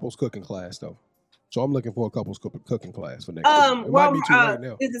a couples cooking class though. So I'm looking for a couples cooking class for next week. It might be too late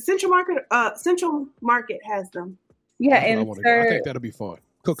now. Is it Central Market? Central Market has them. Yeah, and I think that'll be fun.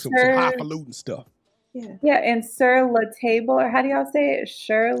 Cook some highfalutin stuff. Yeah, and Sur La Table, or how do y'all say it?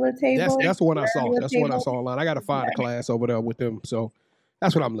 Sur La Table? That's the one I saw. That's the one I saw online. I got to find a class over there with them. So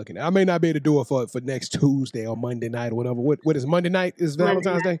that's what I'm looking at. I may not be able to do it for next Tuesday or Monday night or whatever. What is Monday night? Is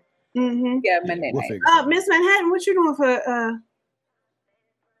Valentine's Day? Mm-hmm. Yeah, Monday night. Miss Manhattan, what you doing for?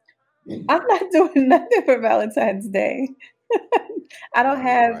 I'm not doing nothing for Valentine's Day. I don't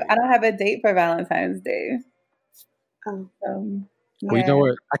have a date for Valentine's Day. Well, you know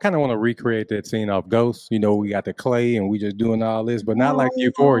what? I kind of want to recreate that scene off Ghost. You know, we got the clay and we just doing all this, but not like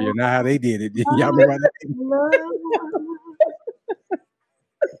Euphoria, not how they did it. Y'all remember that?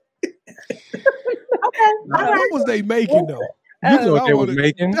 Okay. What was they making though? You know what they was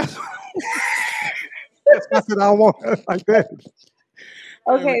making. That's what I want like that.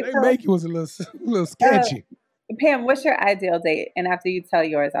 Okay, they making was a little sketchy. Pam, what's your ideal date? And after you tell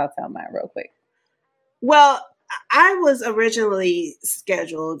yours, I'll tell mine real quick. Well, I was originally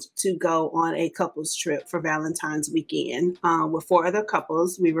scheduled to go on a couples trip for Valentine's weekend with 4 other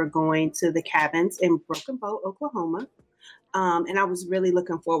couples. We were going to the cabins in Broken Bow, Oklahoma. And I was really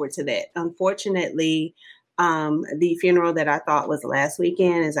looking forward to that. Unfortunately, the funeral that I thought was last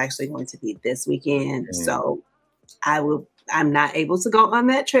weekend is actually going to be this weekend. Mm. So I'm not able to go on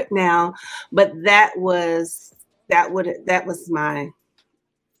that trip now, but that was my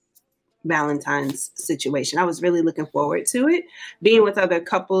Valentine's situation. I was really looking forward to it, being with other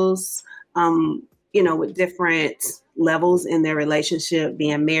couples, with different levels in their relationship,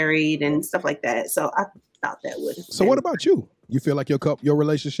 being married and stuff like that. So I thought that would. So what about you? You feel like your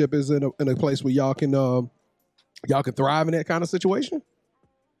relationship is in a place where y'all can thrive in that kind of situation?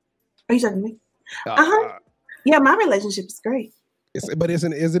 Are you talking to me? Yeah, my relationship is great. But is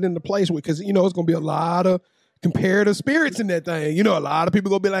it in the place where, because it's going to be a lot of comparative spirits in that thing. A lot of people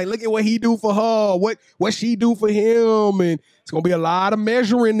going to be like, look at what he do for her, what she do for him, and it's going to be a lot of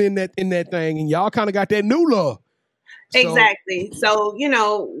measuring in that thing, and y'all kind of got that new love. Exactly. So,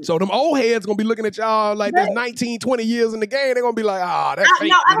 So them old heads going to be looking at y'all like there's 19, 20 years in the game. They're going to be like, that's fake.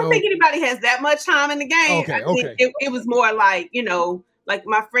 No, I don't think anybody has that much time in the game. Okay, I think it was more like, like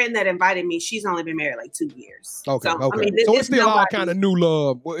my friend that invited me, she's only been married like 2 years. Okay, so, okay. I mean, so it's still all kind of new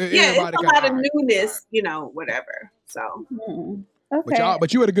love. Yeah, it's a lot of newness, whatever. So, okay.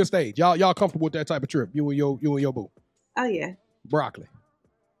 But you at a good stage. Y'all comfortable with that type of trip? You and your boo. Oh yeah. Broccoli.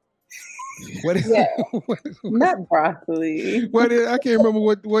 What is not broccoli? I can't remember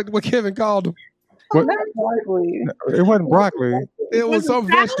what Kevin called him. Not broccoli. It wasn't broccoli. It was some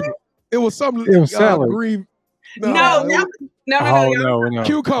vegetable. It was some. It was salad. Green. No.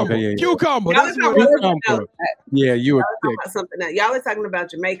 Cucumber. Okay, Cucumber. That's cucumber. Yeah, you were something else. Y'all was talking about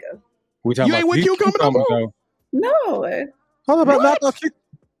Jamaica. You ain't with cucumber no more? No. Hold on,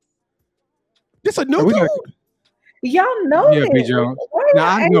 this a new dude? Y'all know it. B. Jones. No,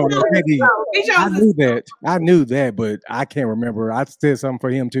 I know that. I knew that, but I can't remember. I said something for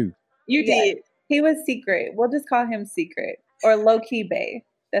him too. You did. He was Secret. We'll just call him Secret or Low Key Bay.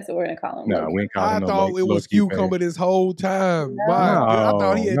 That's what we're gonna call him. No, we ain't calling him. I thought it was Cucumber this whole time. No. I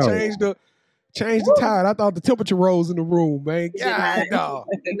thought he had changed the tide. I thought the temperature rose in the room, man. No,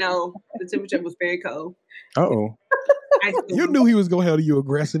 the temperature was very cold. Uh-oh. You knew he was gonna handle you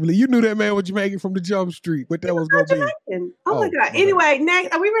aggressively. You knew that man was Jamaican from the jump street, what that was gonna be. Oh my God. Anyway,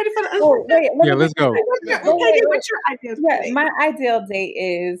 next, are we ready for the let's go. What's your ideal date? My ideal date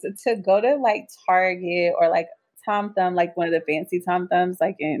is to go to like Target or like Tom Thumb, like one of the fancy Tom Thumbs,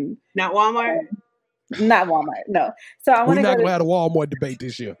 like in not Walmart. Not Walmart, no. So I want to go. We're not gonna have a Walmart debate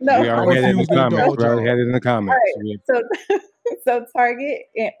this year. No, we already had it in the comments. We already had it in the comments. Right. So Target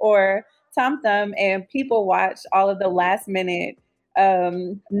or Tom Thumb, and people watch all of the last minute,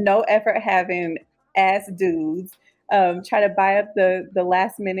 no effort having ass dudes try to buy up the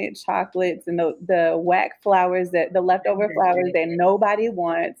last minute chocolates and the whack flowers, the leftover flowers that nobody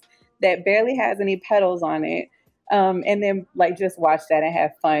wants, that barely has any petals on it. And then like just watch that and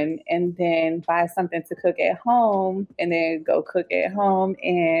have fun, and then buy something to cook at home, and then go cook at home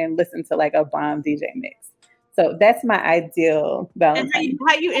and listen to like a bomb DJ mix. So that's my ideal Valentine's. And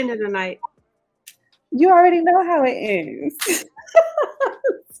how you ended the night? You already know how it ends.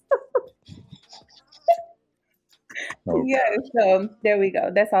 Okay. Yeah, so there we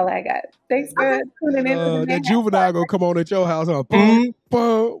go. That's all I got. Thanks for tuning in. That Juvenile gonna come on at your house. Boom,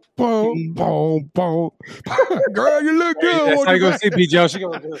 boom, boom, boom, boom. Girl, you look good. That's how you gonna see P. Joe. She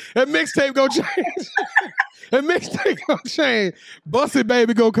gonna do it. That mixtape gonna change. That mixtape gonna change. Busted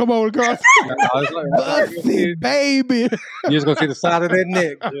baby gonna come on across. Busted baby. You just gonna see the side of that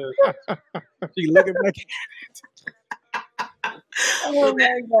neck. She looking back. Oh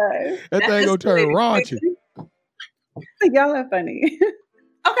my God. That thing gonna turn raunchy. Y'all are funny.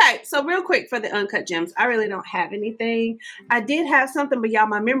 Okay, so real quick for the Uncut Gems, I really don't have anything. I did have something, but y'all,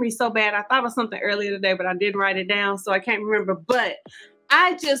 my memory's so bad. I thought of something earlier today, but I didn't write it down, so I can't remember. But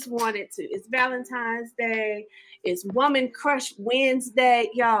I just wanted to. It's Valentine's Day. It's Woman Crush Wednesday.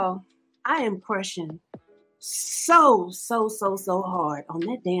 Y'all, I am crushing so hard on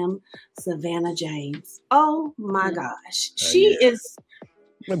that damn Savannah James. Oh my gosh. She is.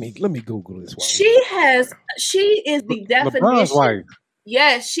 Let me Google this one. She is the definition. LeBron's wife.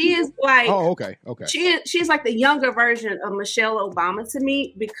 Yes, she is like. Oh, okay. She's like the younger version of Michelle Obama to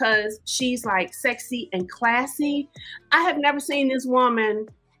me because she's like sexy and classy. I have never seen this woman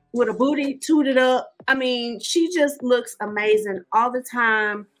with a booty tooted up. I mean, she just looks amazing all the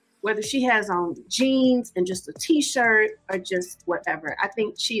time, whether she has on jeans and just a t-shirt or just whatever. I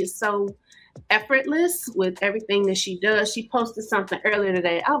think she is so effortless with everything that she does. She posted something earlier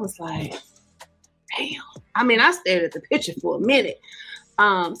today. I was like, damn. I mean, I stared at the picture for a minute.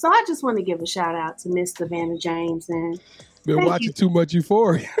 So I just want to give a shout out to Miss Savannah James and been watching too much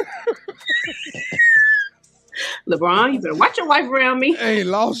Euphoria. LeBron, you better watch your wife around me. Ain't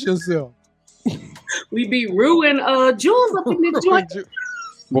lost yourself. We be ruining Jules up in the joint.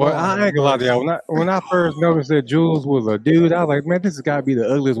 Boy, I ain't gonna lie to y'all. When I first noticed that Jules was a dude, I was like, man, this has got to be the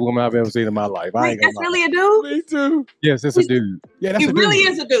ugliest woman I've ever seen in my life. Wait, that's really a dude? Me too. Yes, it's a dude. Yeah, that's a dude. He really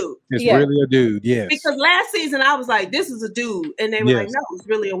is a dude. It's really a dude, yes. Because last season I was like, this is a dude. And they were like, no, it's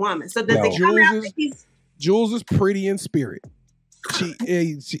really a woman. So does it come out that Jules is pretty in spirit.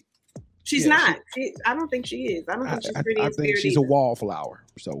 She's not. I don't think she is. I don't think she's pretty in spirit. I think she's a wallflower.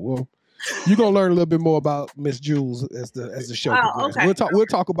 So you're gonna learn a little bit more about Miss Jules as the show progresses. Okay. We'll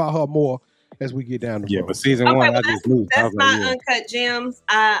talk about her more as we get down the road. Yeah, but season one, I just moved. That's my Uncut Gems.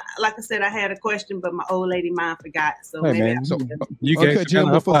 Like I said, I had a question, but my old lady mind forgot. So hey, maybe man, you Uncut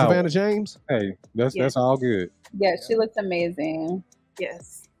Gems for Savannah James. Hey, that's all good. Yeah, she looks amazing.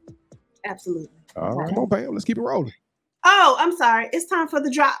 Yes, absolutely. All right, come on, Pam. Let's keep it rolling. Oh, I'm sorry. It's time for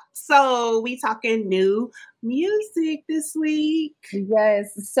the drop. So we talking new music this week.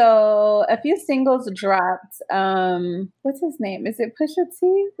 Yes. So a few singles dropped. What's his name? Is it Pusha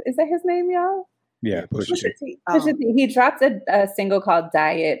T? Is that his name, y'all? Yeah, Pusha T. Pusha T. He dropped a single called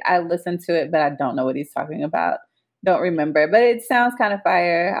Diet. I listened to it, but I don't know what he's talking about. Don't remember. But it sounds kind of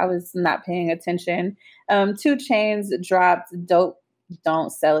fire. I was not paying attention. 2 Chainz dropped Dope Don't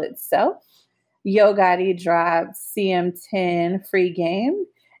Sell Itself. Yo Gotti dropped CM10 Free Game,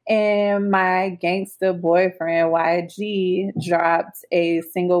 and my gangster boyfriend YG dropped a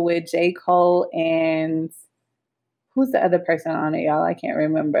single with J. Cole and who's the other person on it, y'all? I can't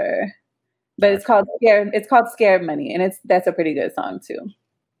remember, but it's called Scared Money, and that's a pretty good song too.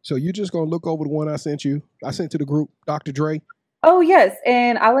 So you just gonna look over the one I sent you? I sent to the group, Dr. Dre. Oh yes,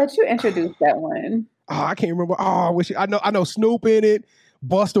 and I'll let you introduce that one. Oh, I can't remember. Oh, I know Snoop in it.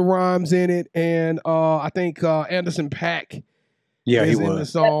 Busta Rhymes in it, and I think Anderson .Paak is in the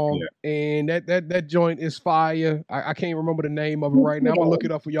song, and that joint is fire. I can't remember the name of it right now. I'm gonna look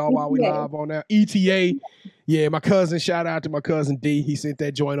it up for y'all while we live on that. ETA, yeah, my cousin. Shout out to my cousin D. He sent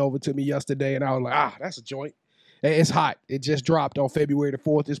that joint over to me yesterday, and I was like, that's a joint. It's hot. It just dropped on February the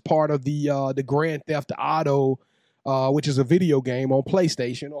 4th. It's part of the Grand Theft Auto, which is a video game on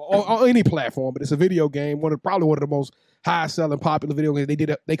PlayStation or any platform, but it's a video game. Probably one of the most high-selling, popular video games.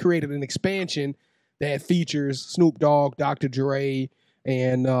 They created an expansion that features Snoop Dogg, Dr. Dre,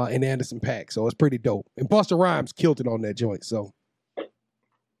 and Anderson .Paak. So it's pretty dope. And Busta Rhymes killed it on that joint. So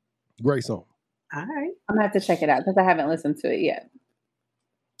great song. All right, I'm gonna have to check it out because I haven't listened to it yet.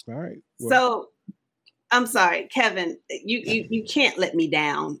 All right. Well. So I'm sorry, Kevin. You can't let me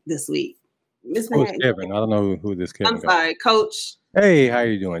down this week. Who's Kevin? I don't know who this Kevin is. I'm sorry, Coach. Hey, how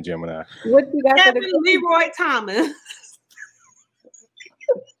you doing, Gemini? What you got? Kevin Leroy Thomas.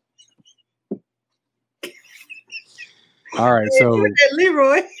 All right, so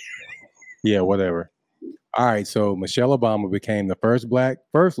Leroy. Yeah, whatever. All right, so Michelle Obama became the first Black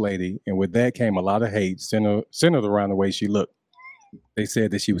first lady, and with that came a lot of hate centered around the way she looked. They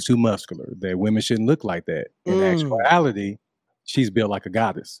said that she was too muscular, that women shouldn't look like that. In actuality, she's built like a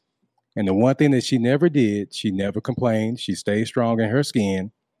goddess. And the one thing that she never did, she never complained. She stayed strong in her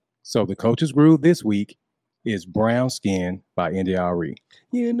skin. So the Coach's Groove this week is Brown Skin by NDRE.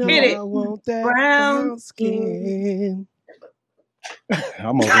 You know I want that brown skin.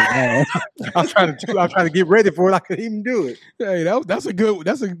 I'm over there. I'm trying to get ready for it. I couldn't even do it. Hey, that's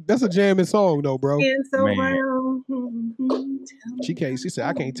a jamming song though, bro. She said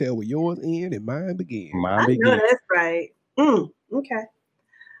I can't tell where yours end and mine begin. I know that's right. Okay.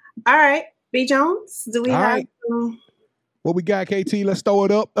 All right. B. Jones, do we have what we got, KT? Let's throw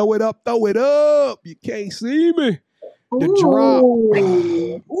it up. You can't see me. The drop.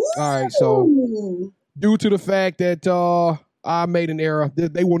 All right, so due to the fact that I made an error,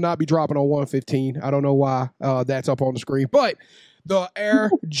 they will not be dropping on 115. I don't know why that's up on the screen, but the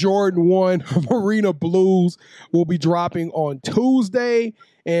Air Jordan 1 Marina Blues will be dropping on Tuesday,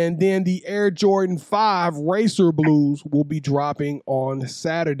 and then the Air Jordan 5 Racer Blues will be dropping on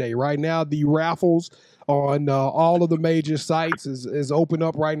Saturday. Right now, the raffles on all of the major sites is open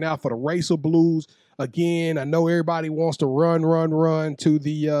up right now for the Racer Blues. Again, I know everybody wants to run to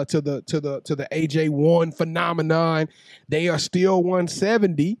the AJ1 phenomenon. They are still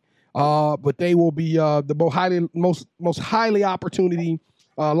 170. But they will be the most highly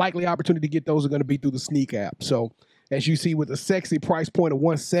likely opportunity to get those are going to be through the Sneak app. So as you see, with a sexy price point of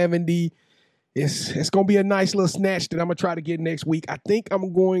 170, it's going to be a nice little snatch that I'm going to try to get next week. I think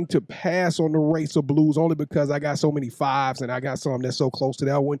I'm going to pass on the Racer Blues only because I got so many fives and I got some that's so close to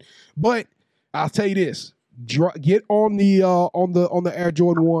that one. But I'll tell you this. Get on the Air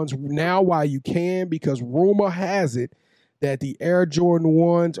Jordan 1s now while you can, because rumor has it that the Air Jordan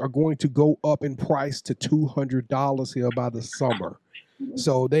 1s are going to go up in price to $200 here by the summer.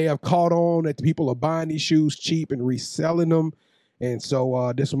 So they have caught on that the people are buying these shoes cheap and reselling them. And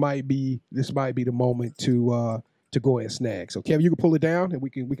so this might be the moment to go ahead and snag. So Kevin, you can pull it down and we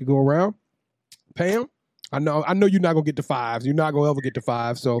can go around. Pam, I know you're not gonna get the fives. You're not gonna ever get the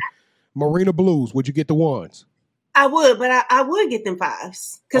fives. So Marina Blues, would you get the 1s? I would, but I would get them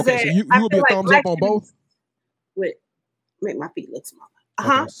 5s. Okay, so you would be a thumbs up on both? Would make my feet look smaller.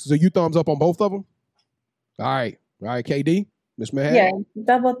 Okay, so you thumbs up on both of them? All right, KD, Miss Manhattan? Yeah,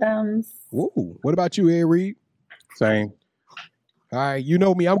 double thumbs. Ooh, what about you, Ed Reed? Same. All right, you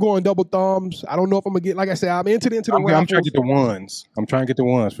know me. I'm going double thumbs. I don't know if I'm going to get, like I said, I'm entered into the raffles. I'm trying to get the 1s. I'm trying to get the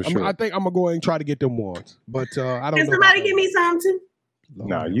 1s for sure. I think I'm going to go ahead and try to get them 1s. But I don't know. Can somebody give me some too?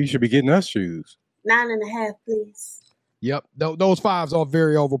 No, you should be getting us shoes. 9.5, please. Yep. Those 5s are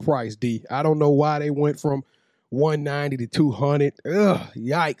very overpriced, D. I don't know why they went from 190 to 200. Ugh,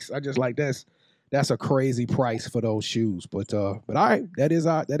 yikes. I just like that's a crazy price for those shoes. But all right, that is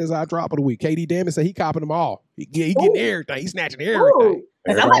our drop of the week. KD Damon said he copping them all. He getting everything. He's snatching everything.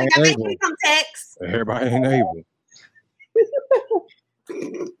 Somebody got to make some text. Everybody ain't able.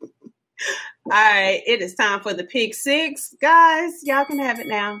 All right, it is time for the Pick 6. Guys, y'all can have it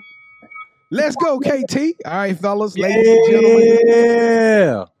now. Let's go, KT. All right, fellas, ladies and gentlemen.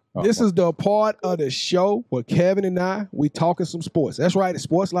 Yeah. This is the part of the show where Kevin and we talking some sports. That's right, at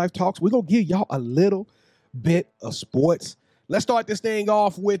Sports Life Talks. We're going to give y'all a little bit of sports. Let's start this thing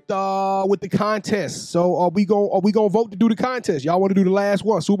off with the contest. So are we gonna vote to do the contest? Y'all want to do the last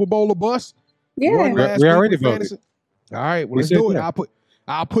one, Super Bowl or bust? Yeah. We already voted. All right, well, let's do it.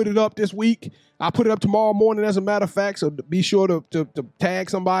 I'll put it up this week. I'll put it up tomorrow morning, as a matter of fact. So be sure to tag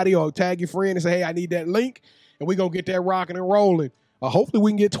somebody or tag your friend and say, hey, I need that link. And we're going to get that rocking and rolling. Hopefully we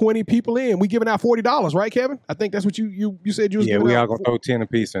can get 20 people in. We giving out $40, right, Kevin? I think that's what you said you was giving out. Yeah, we all going to throw 10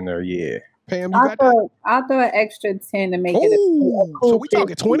 apiece in there, yeah. Pam, you got that? I'll throw an extra 10 to make it a cool so we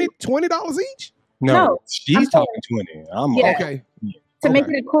talking $20 each? No, she's talking 20. Okay. To make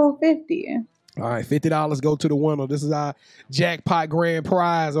it a cool 50. All right, $50 go to the winner. This is our jackpot grand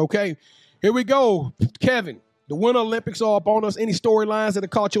prize. Okay, here we go. Kevin, the Winter Olympics are up on us. Any storylines that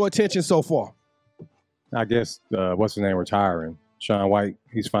have caught your attention so far? I guess, what's his name, retiring. Shaun White,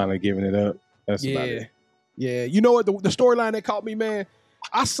 he's finally giving it up. That's about it. Yeah, you know what? The storyline that caught me, man,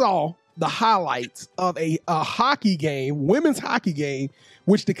 I saw the highlights of a hockey game, women's hockey game,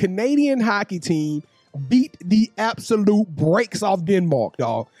 which the Canadian hockey team beat the absolute brakes off Denmark,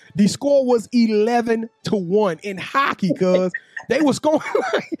 dog. The score was 11-1 in hockey, because they were scoring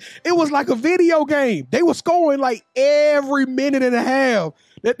it was like a video game. They were scoring like every minute and a half.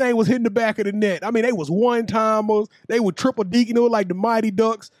 That thing was hitting the back of the net. I mean, they was one-timers. They were triple deacon. It was like the Mighty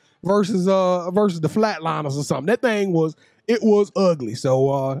Ducks versus the Flatliners or something. That thing was ugly.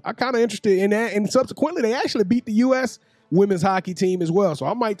 So I'm kind of interested in that. And subsequently, they actually beat the U.S. women's hockey team as well. So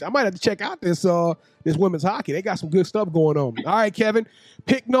I might have to check out this women's hockey. They got some good stuff going on. All right, Kevin.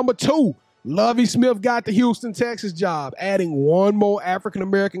 Pick number 2. Lovie Smith got the Houston Texas job, adding one more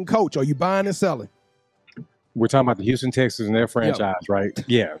African-American coach. Are you buying and selling? We're talking about the Houston Texans and their franchise, right?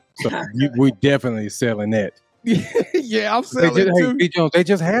 Yeah. So we definitely selling that. Yeah, I'm selling it too. Hey, Jones, they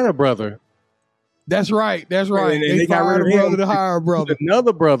just had a brother. That's right. That's right. And they fired a brother to hire a brother.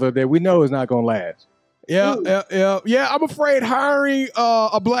 Another brother that we know is not going to last. Yeah. I'm afraid hiring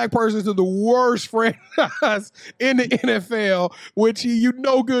a black person is the worst franchise in the NFL, which you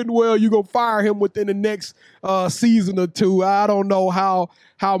know good and well you're going to fire him within the next season or two. I don't know how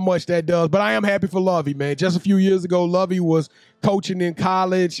much that does, but I am happy for Lovie, man. Just a few years ago, Lovie was coaching in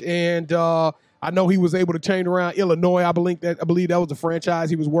college, and I know he was able to change around Illinois. I believe that was the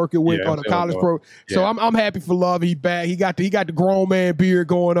franchise he was working with on a college pro. Yeah. So I'm happy for Lovie. He back. He got the grown man beard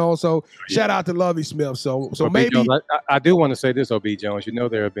going on. So shout out to Lovie Smith. So maybe Jones, I do want to say this, OB Jones. You know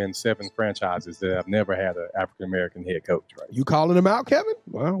there have been 7 franchises that have never had an African American head coach, right? You calling them out, Kevin?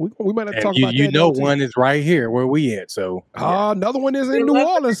 Well, we might have to talk about that. You know one is right here where we at. So another one is in New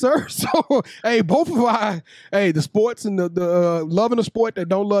Orleans, sir. So hey, both of the sports and the loving the sport that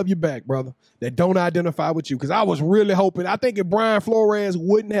don't love you back, brother. That don't identify with you, because I was really hoping. I think if Brian Flores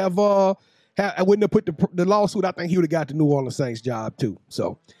wouldn't have put the lawsuit, I think he would have got the New Orleans Saints job too.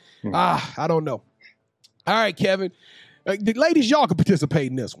 So, I don't know. All right, Kevin. The ladies, y'all can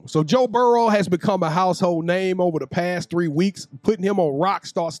participate in this one. So Joe Burrow has become a household name over the past 3 weeks, putting him on rock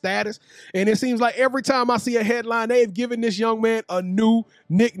star status. And it seems like every time I see a headline, they've given this young man a new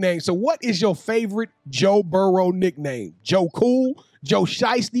nickname. So what is your favorite Joe Burrow nickname? Joe Cool, Joe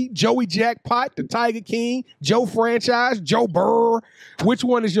Shiesty, Joey Jackpot, the Tiger King, Joe Franchise, Joe Burr. Which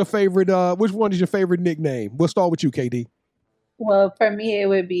one is your favorite? Which one is your favorite nickname? We'll start with you, KD. Well, for me, it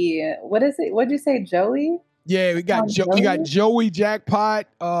would be, what is it? What'd you say, Joey? Yeah, we got you got Joey Jackpot,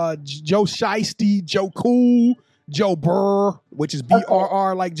 Joe Shiesty, Joe Cool, Joe Burr, which is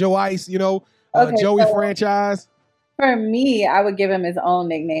BRR, like Joe Ice, Joey Franchise. For me, I would give him his own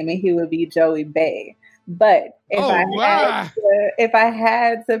nickname, and he would be Joey Bay. But if I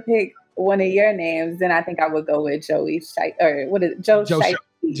had to pick one of your names, then I think I would go with Joe Shiesty.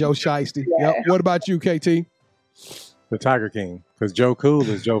 Joe Shiesty. Yeah. Yep. What about you, KT? The Tiger King, because Joe Cool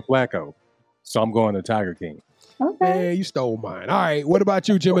is Joe Flacco. So I'm going to Tiger King. Okay. Man, you stole mine. All right. What about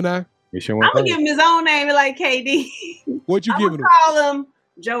you, Gemini? I'm going to give him his own name like KD. What you giving him? Call him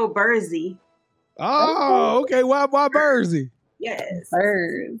Joe Bursey. Oh, okay. Why Bursey? Yes.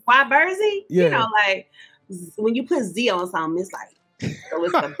 Birds. Why Bursey? Yeah. Like when you put Z on something, it's like, so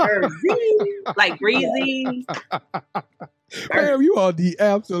it's a Bursey. Like breezy. Man, you are the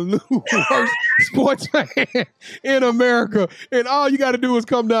absolute worst sports fan in America, and all you got to do is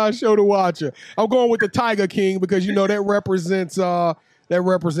come down and show to watch her. I'm going with the Tiger King because that represents LSU.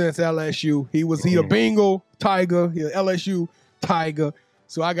 He a Bengal Tiger, he a LSU Tiger.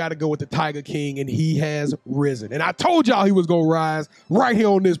 So I got to go with the Tiger King, and he has risen. And I told y'all he was going to rise right here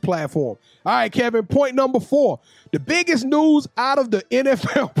on this platform. All right, Kevin, point number 4. The biggest news out of the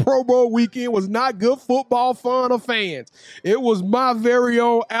NFL Pro Bowl weekend was not good football fun or fans. It was my very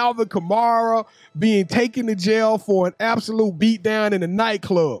own Alvin Kamara being taken to jail for an absolute beatdown in a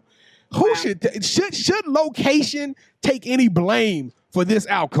nightclub. Who should location take any blame for this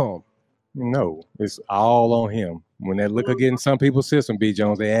outcome? No, it's all on him. When they look again some people's system, B.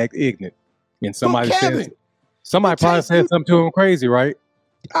 Jones, they act ignorant. And somebody probably said something to him crazy, right?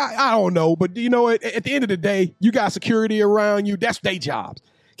 I don't know, but at the end of the day, you got security around you. That's their jobs.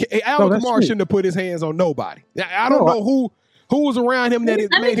 Alvin Kamara shouldn't have put his hands on nobody. I don't know who was around him that it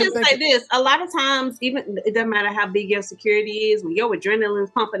made him think. Let me just say this. A lot of times, even it doesn't matter how big your security is, when your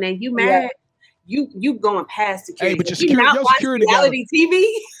adrenaline's pumping and you mad, you going past security. Hey, but your security reality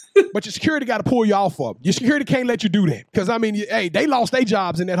TV. But your security got to pull you off of. Your security can't let you do that. Because, they lost their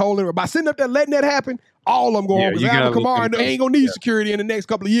jobs in that whole area. By sitting up there letting that happen, all of them go on. Because Alvin Kamara ain't going to need security in the next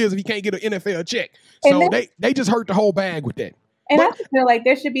couple of years if he can't get an NFL check. So they just hurt the whole bag with that. And I feel like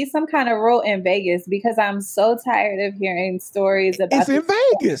there should be some kind of rule in Vegas because I'm so tired of hearing stories about it's in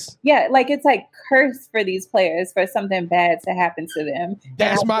Vegas. Yeah, like it's like cursed for these players for something bad to happen to them.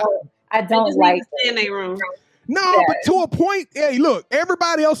 I don't like stay in their room. No, but to a point, hey, look,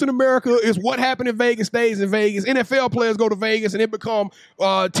 everybody else in America is what happened in Vegas stays in Vegas. NFL players go to Vegas and it become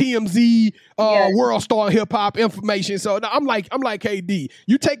TMZ, World Star Hip Hop information. So I'm like KD.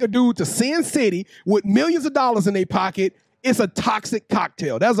 You take a dude to Sin City with millions of dollars in their pocket. It's a toxic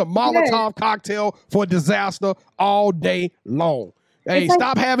cocktail. That's a Molotov cocktail for disaster all day long. Hey,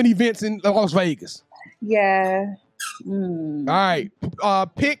 stop having events in Las Vegas. Yeah. All right.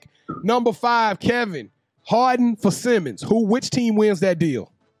 Pick number 5, Kevin. Harden for Simmons. Which team wins that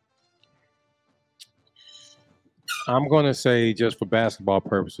deal? I'm going to say, just for basketball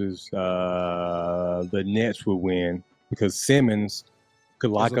purposes, the Nets will win because Simmons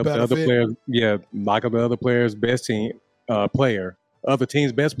could lock up the other players. Yeah, lock up the other player's best team player, other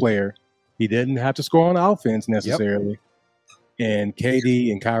team's best player. He didn't have to score on offense necessarily. Yep. And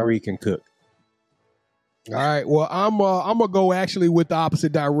KD and Kyrie can cook. All right. Well, I'm gonna go actually with the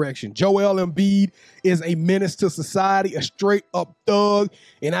opposite direction. Joel Embiid is a menace to society, a straight up thug,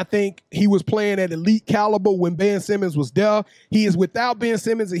 and I think he was playing at elite caliber when Ben Simmons was there. He is without Ben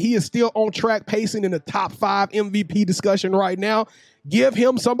Simmons, and he is still on track, pacing in the top 5 MVP discussion right now. Give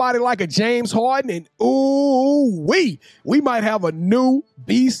him somebody like a James Harden, and we might have a new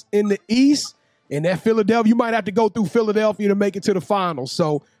beast in the East. And that Philadelphia, you might have to go through Philadelphia to make it to the finals.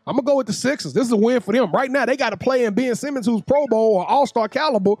 So I'm going to go with the Sixers. This is a win for them. Right now, they got to play in Ben Simmons, who's Pro Bowl or All-Star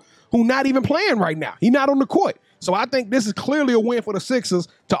caliber, who not even playing right now. He's not on the court. So I think this is clearly a win for the Sixers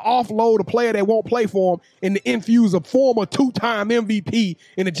to offload a player that won't play for them and to infuse a former 2-time MVP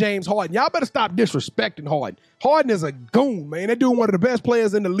into James Harden. Y'all better stop disrespecting Harden. Harden is a goon, man. That dude one of the best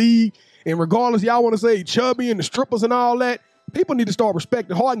players in the league. And regardless, y'all want to say chubby and the strippers and all that, people need to start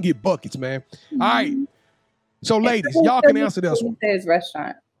respecting Harden and get buckets, man. Mm-hmm. All right. So, ladies, y'all can answer this one.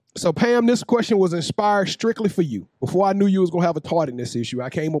 Restaurant. So, Pam, this question was inspired strictly for you. Before I knew you was going to have a tardiness issue, I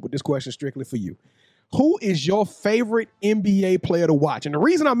came up with this question strictly for you. Who is your favorite NBA player to watch? And the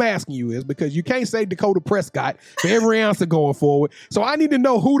reason I'm asking you is because you can't say Dakota Prescott for every answer going forward. So I need to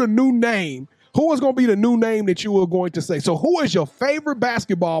know who is going to be the new name that you are going to say. So who is your favorite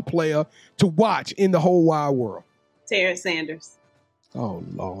basketball player to watch in the whole wide world? Terrence Sanders. Oh,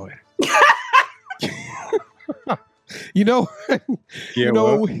 Lord. You know,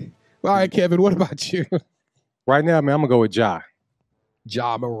 all right, Kevin, what about you? Right now, man, I'm going to go with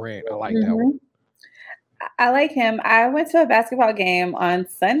Ja Morant. I like that one. I like him. I went to a basketball game on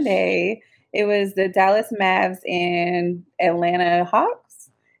Sunday. It was the Dallas Mavs and Atlanta Hawks.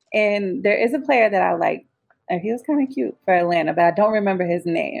 And there is a player that I like. He was kind of cute for Atlanta, but I don't remember his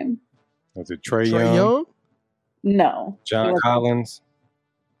name. Was it Trae Young? No. John Collins?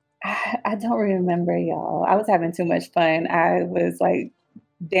 I don't remember, y'all. I was having too much fun. I was like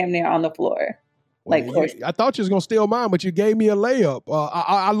damn near on the floor. Well, I thought you was gonna steal mine, but you gave me a layup.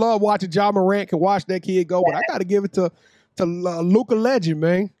 I love watching Ja Morant. Can watch that kid go, but I got to give it to Luka Legend,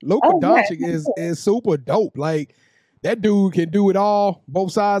 man. Luka Doncic is super dope. Like that dude can do it all,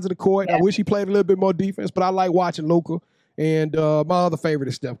 both sides of the court. Yeah. I wish he played a little bit more defense, but I like watching Luka. And my other favorite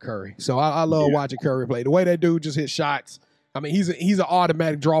is Steph Curry. So I love watching Curry play. The way that dude just hit shots. I mean, he's an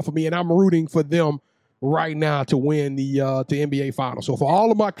automatic draw for me, and I'm rooting for them right now to win the NBA Finals. So for all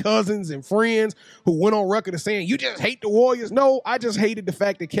of my cousins and friends who went on record as saying, you just hate the Warriors. No, I just hated the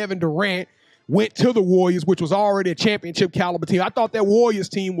fact that Kevin Durant went to the Warriors, which was already a championship caliber team. I thought that Warriors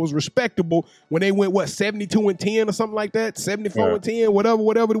team was respectable when they went, 72-10 or something like that, 74-10,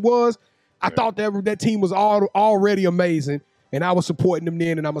 whatever it was. I thought that team was already amazing, and I was supporting them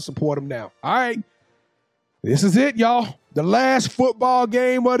then, and I'm going to support them now. All right. This is it, y'all. The last football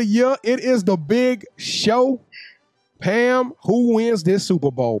game of the year. It is the big show. Pam, who wins this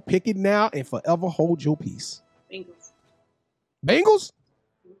Super Bowl? Pick it now and forever hold your peace. Bengals. Bengals?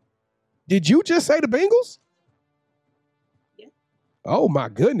 Did you just say the Bengals? Yeah. Oh, my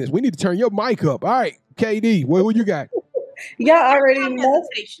goodness. We need to turn your mic up. All right, KD, who you got? Y'all already know.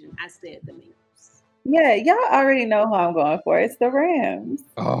 I said the Bengals. Yeah, y'all already know who I'm going for. It's the Rams.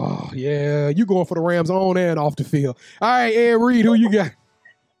 Oh, yeah. You going for the Rams on and off the field. All right, Ed Reed, who you got?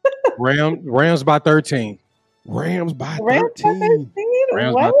 Rams by 13. Rams by 13.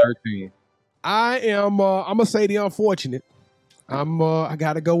 Rams by 13. I am, I'm going to say the unfortunate. I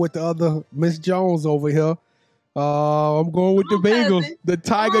got to go with the other Miss Jones over here. I'm going with the Bengals. Cousin. The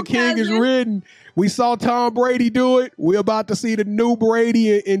Tiger King is ridden. We saw Tom Brady do it. We're about to see the new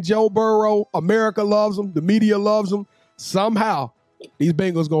Brady and Joe Burrow. America loves them. The media loves them. Somehow, these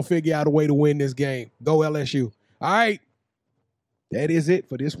Bengals going to figure out a way to win this game. Go LSU. All right. That is it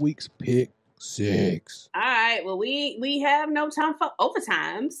for this week's Pick 6. All right. Well, we have no time for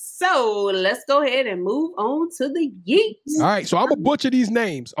overtime. So let's go ahead and move on to the Yeats. All right. So I'm going to butcher these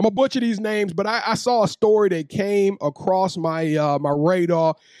names. But I saw a story that came across my my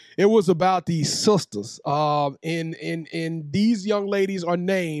radar. It was about these sisters. And these young ladies are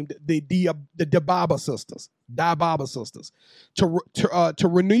named the Dababa sisters.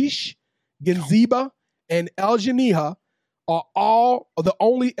 Taranish, Genziba, and Eljaniha are all the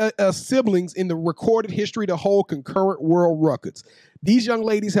only siblings in the recorded history to hold concurrent world records. These young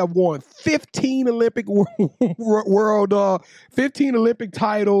ladies have won 15 Olympic 15 Olympic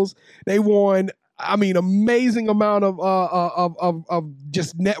titles. They won amazing amount of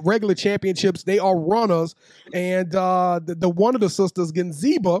just regular championships. They are runners, and the one of the sisters,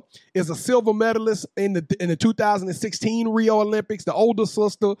 Genziba, is a silver medalist in the 2016 Rio Olympics. The older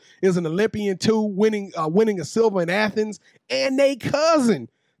sister is an Olympian too, winning a silver in Athens, and they cousin,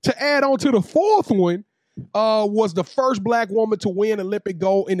 to add on to the fourth one, was the first Black woman to win Olympic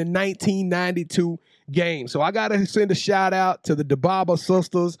gold in the 1992 games. So I gotta send a shout out to the Dibaba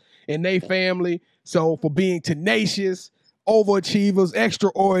sisters and their family. So for being tenacious, overachievers,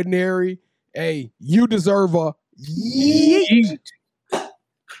 extraordinary, hey, you deserve a yeet. All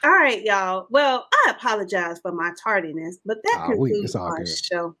right, y'all. Well, I apologize for my tardiness, but that concludes our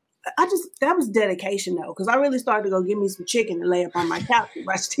show. That was dedication though, because I really started to go get me some chicken and lay up on my couch and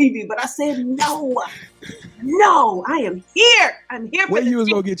watch TV, but I said no, I am here. I'm here. Where you was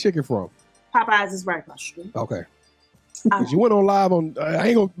gonna get chicken from? Popeyes is right across the street. Okay. Because you went on live on, I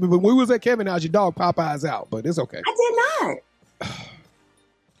ain't gonna, when we was at Kevin House, your dog Popeyes out, but it's okay. I did not.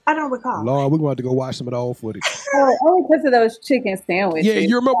 I don't recall. Lord, we're going to have to go watch some of the old footage. Only because of those chicken sandwiches. Yeah,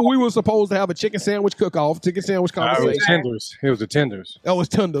 you remember we were supposed to have a chicken sandwich cook-off, chicken sandwich conversation. It was tenders. It was the tenders. That was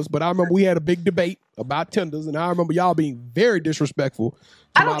tenders, but I remember we had a big debate about tenders, and I remember y'all being very disrespectful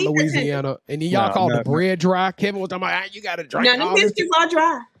to my Louisiana, and then y'all called the bread dry. Kevin was talking about, you got to drink all this. Biscuits are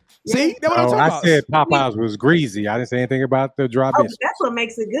dry. See, that's what I'm talking about. I said Popeyes was greasy. I didn't say anything about the dry biscuits. That's what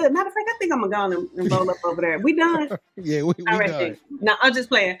makes it good. Matter of fact, I think I'm gonna go and roll up over there. We done? Yeah, we done. No, I'm just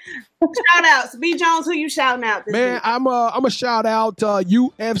playing. Shout outs. B. Jones, who you shouting out this week? I'm a shout out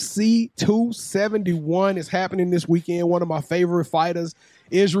UFC 271 is happening this weekend. One of my favorite fighters,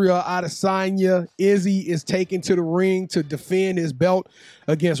 Israel Adesanya. Izzy is taken to the ring to defend his belt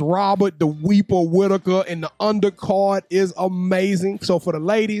against Robert the Weeper Whittaker, and the undercard is amazing. So for the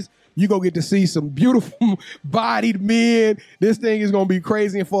ladies, you go get to see some beautiful bodied men. This thing is going to be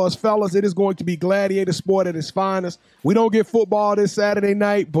crazy. And for us fellas, it is going to be gladiator sport at its finest. We don't get football this Saturday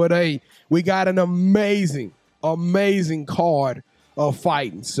night, but hey, we got an amazing card of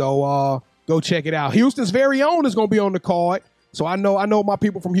fighting. So go check it out. Houston's very own is going to be on the card. So I know my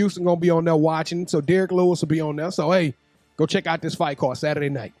people from Houston going to be on there watching. So Derek Lewis will be on there. So hey, go check out this fight card Saturday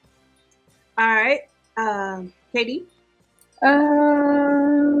night. All right. Katie?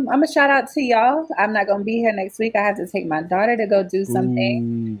 I'm going to shout out to y'all. I'm not going to be here next week. I have to take my daughter to go do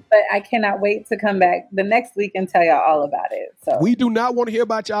something, but I cannot wait to come back the next week and tell y'all all about it. So we do not want to hear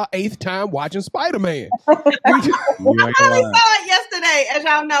about y'all 8th time watching Spider-Man. I finally saw it yesterday. As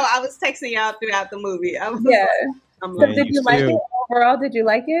y'all know, I was texting y'all throughout the movie. So did you like it overall? Did you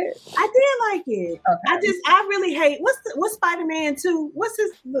like it? I did like it. Okay. I really hate what's Spider-Man 2? What's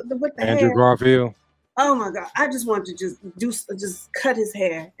his with the Andrew hair? Garfield. Oh my God! I just want to just cut his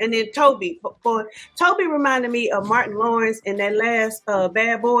hair, and then Toby reminded me of Martin Lawrence in that last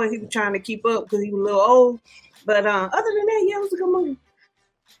Bad Boy. He was trying to keep up because he was a little old, but other than that, yeah, it was a good movie.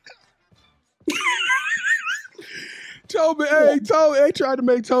 Toby, they tried to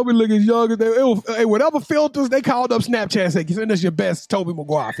make Toby look as young as they. Whatever filters they called up Snapchat and said, "Send us your best Toby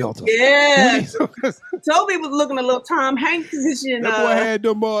Maguire filter." Yeah, Toby was looking a little Tom Hanks-ish. That boy had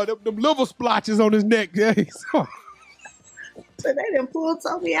them liver splotches on his neck. Yeah, so they didn't pull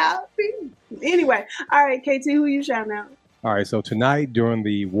Toby out. Anyway, all right, KT, who you shouting out? All right, so tonight during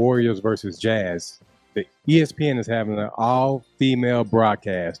the Warriors versus Jazz, the ESPN is having an all-female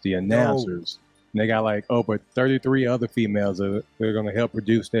broadcast. The announcers. And they got like over 33 other females that are going to help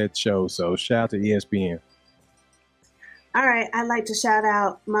produce that show. So shout out to ESPN. All right. I'd like to shout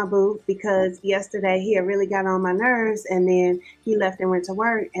out my boo because yesterday he had really got on my nerves, and then he left and went to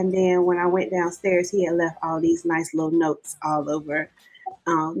work. And then when I went downstairs, he had left all these nice little notes all over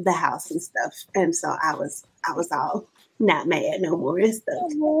the house and stuff. And so I was all not mad no more and stuff.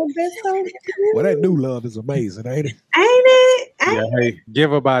 Oh, that's so cute. Well, that new love is amazing, ain't it? Ain't it? Hey,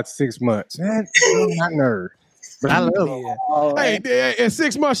 give about 6 months. I'm not nerd, but I love it. Oh, hey, in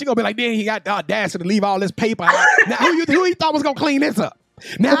 6 months, she gonna be like, then he got the audacity to leave all this paper out. Now, who you thought was gonna clean this up?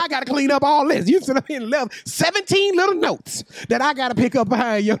 Now I gotta clean up all this. You sit up here and left 17 little notes that I gotta pick up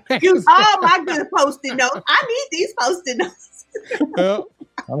behind your hands. Use all my good Post-it notes. I need these Post-it notes.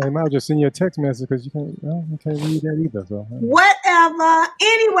 I might just send you a text message because you can't read that either. So whatever.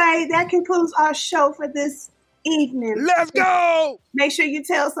 Anyway, that concludes our show for this evening. Let's go. Make sure you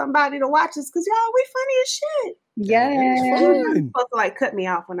tell somebody to watch us because y'all, we funny as shit. Yeah. You're supposed to like cut me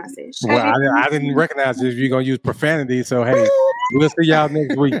off when I said shit. Well, I didn't recognize if you're gonna use profanity. So hey, we'll see y'all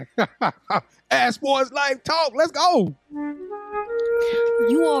next week. Ask Sports Life Talk. Let's go.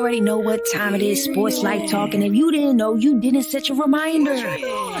 You already know what time it is, Sports Life Talk, and if you didn't know, you didn't set your reminder.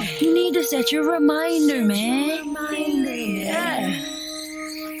 You need to set your reminder, man. Yeah.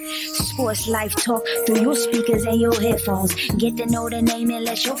 Sports Life Talk through your speakers and your headphones. Get to know the name and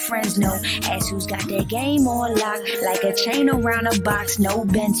let your friends know. Ask who's got their game on lock, like a chain around a box, no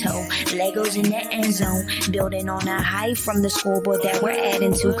bento. Legos in the end zone, building on a height from the scoreboard that we're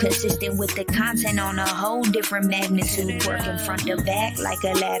adding to. Consistent with the content on a whole different magnitude. Working front to back like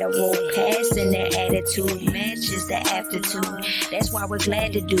a lateral pass, and their attitude matches the aptitude. That's why we're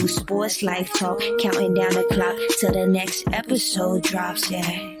glad to do Sports Life Talk, counting down the clock till the next episode drops,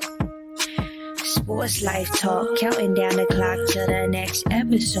 yeah. Sports Life Talk, counting down the clock till the next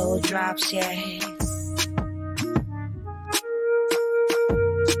episode drops, yeah.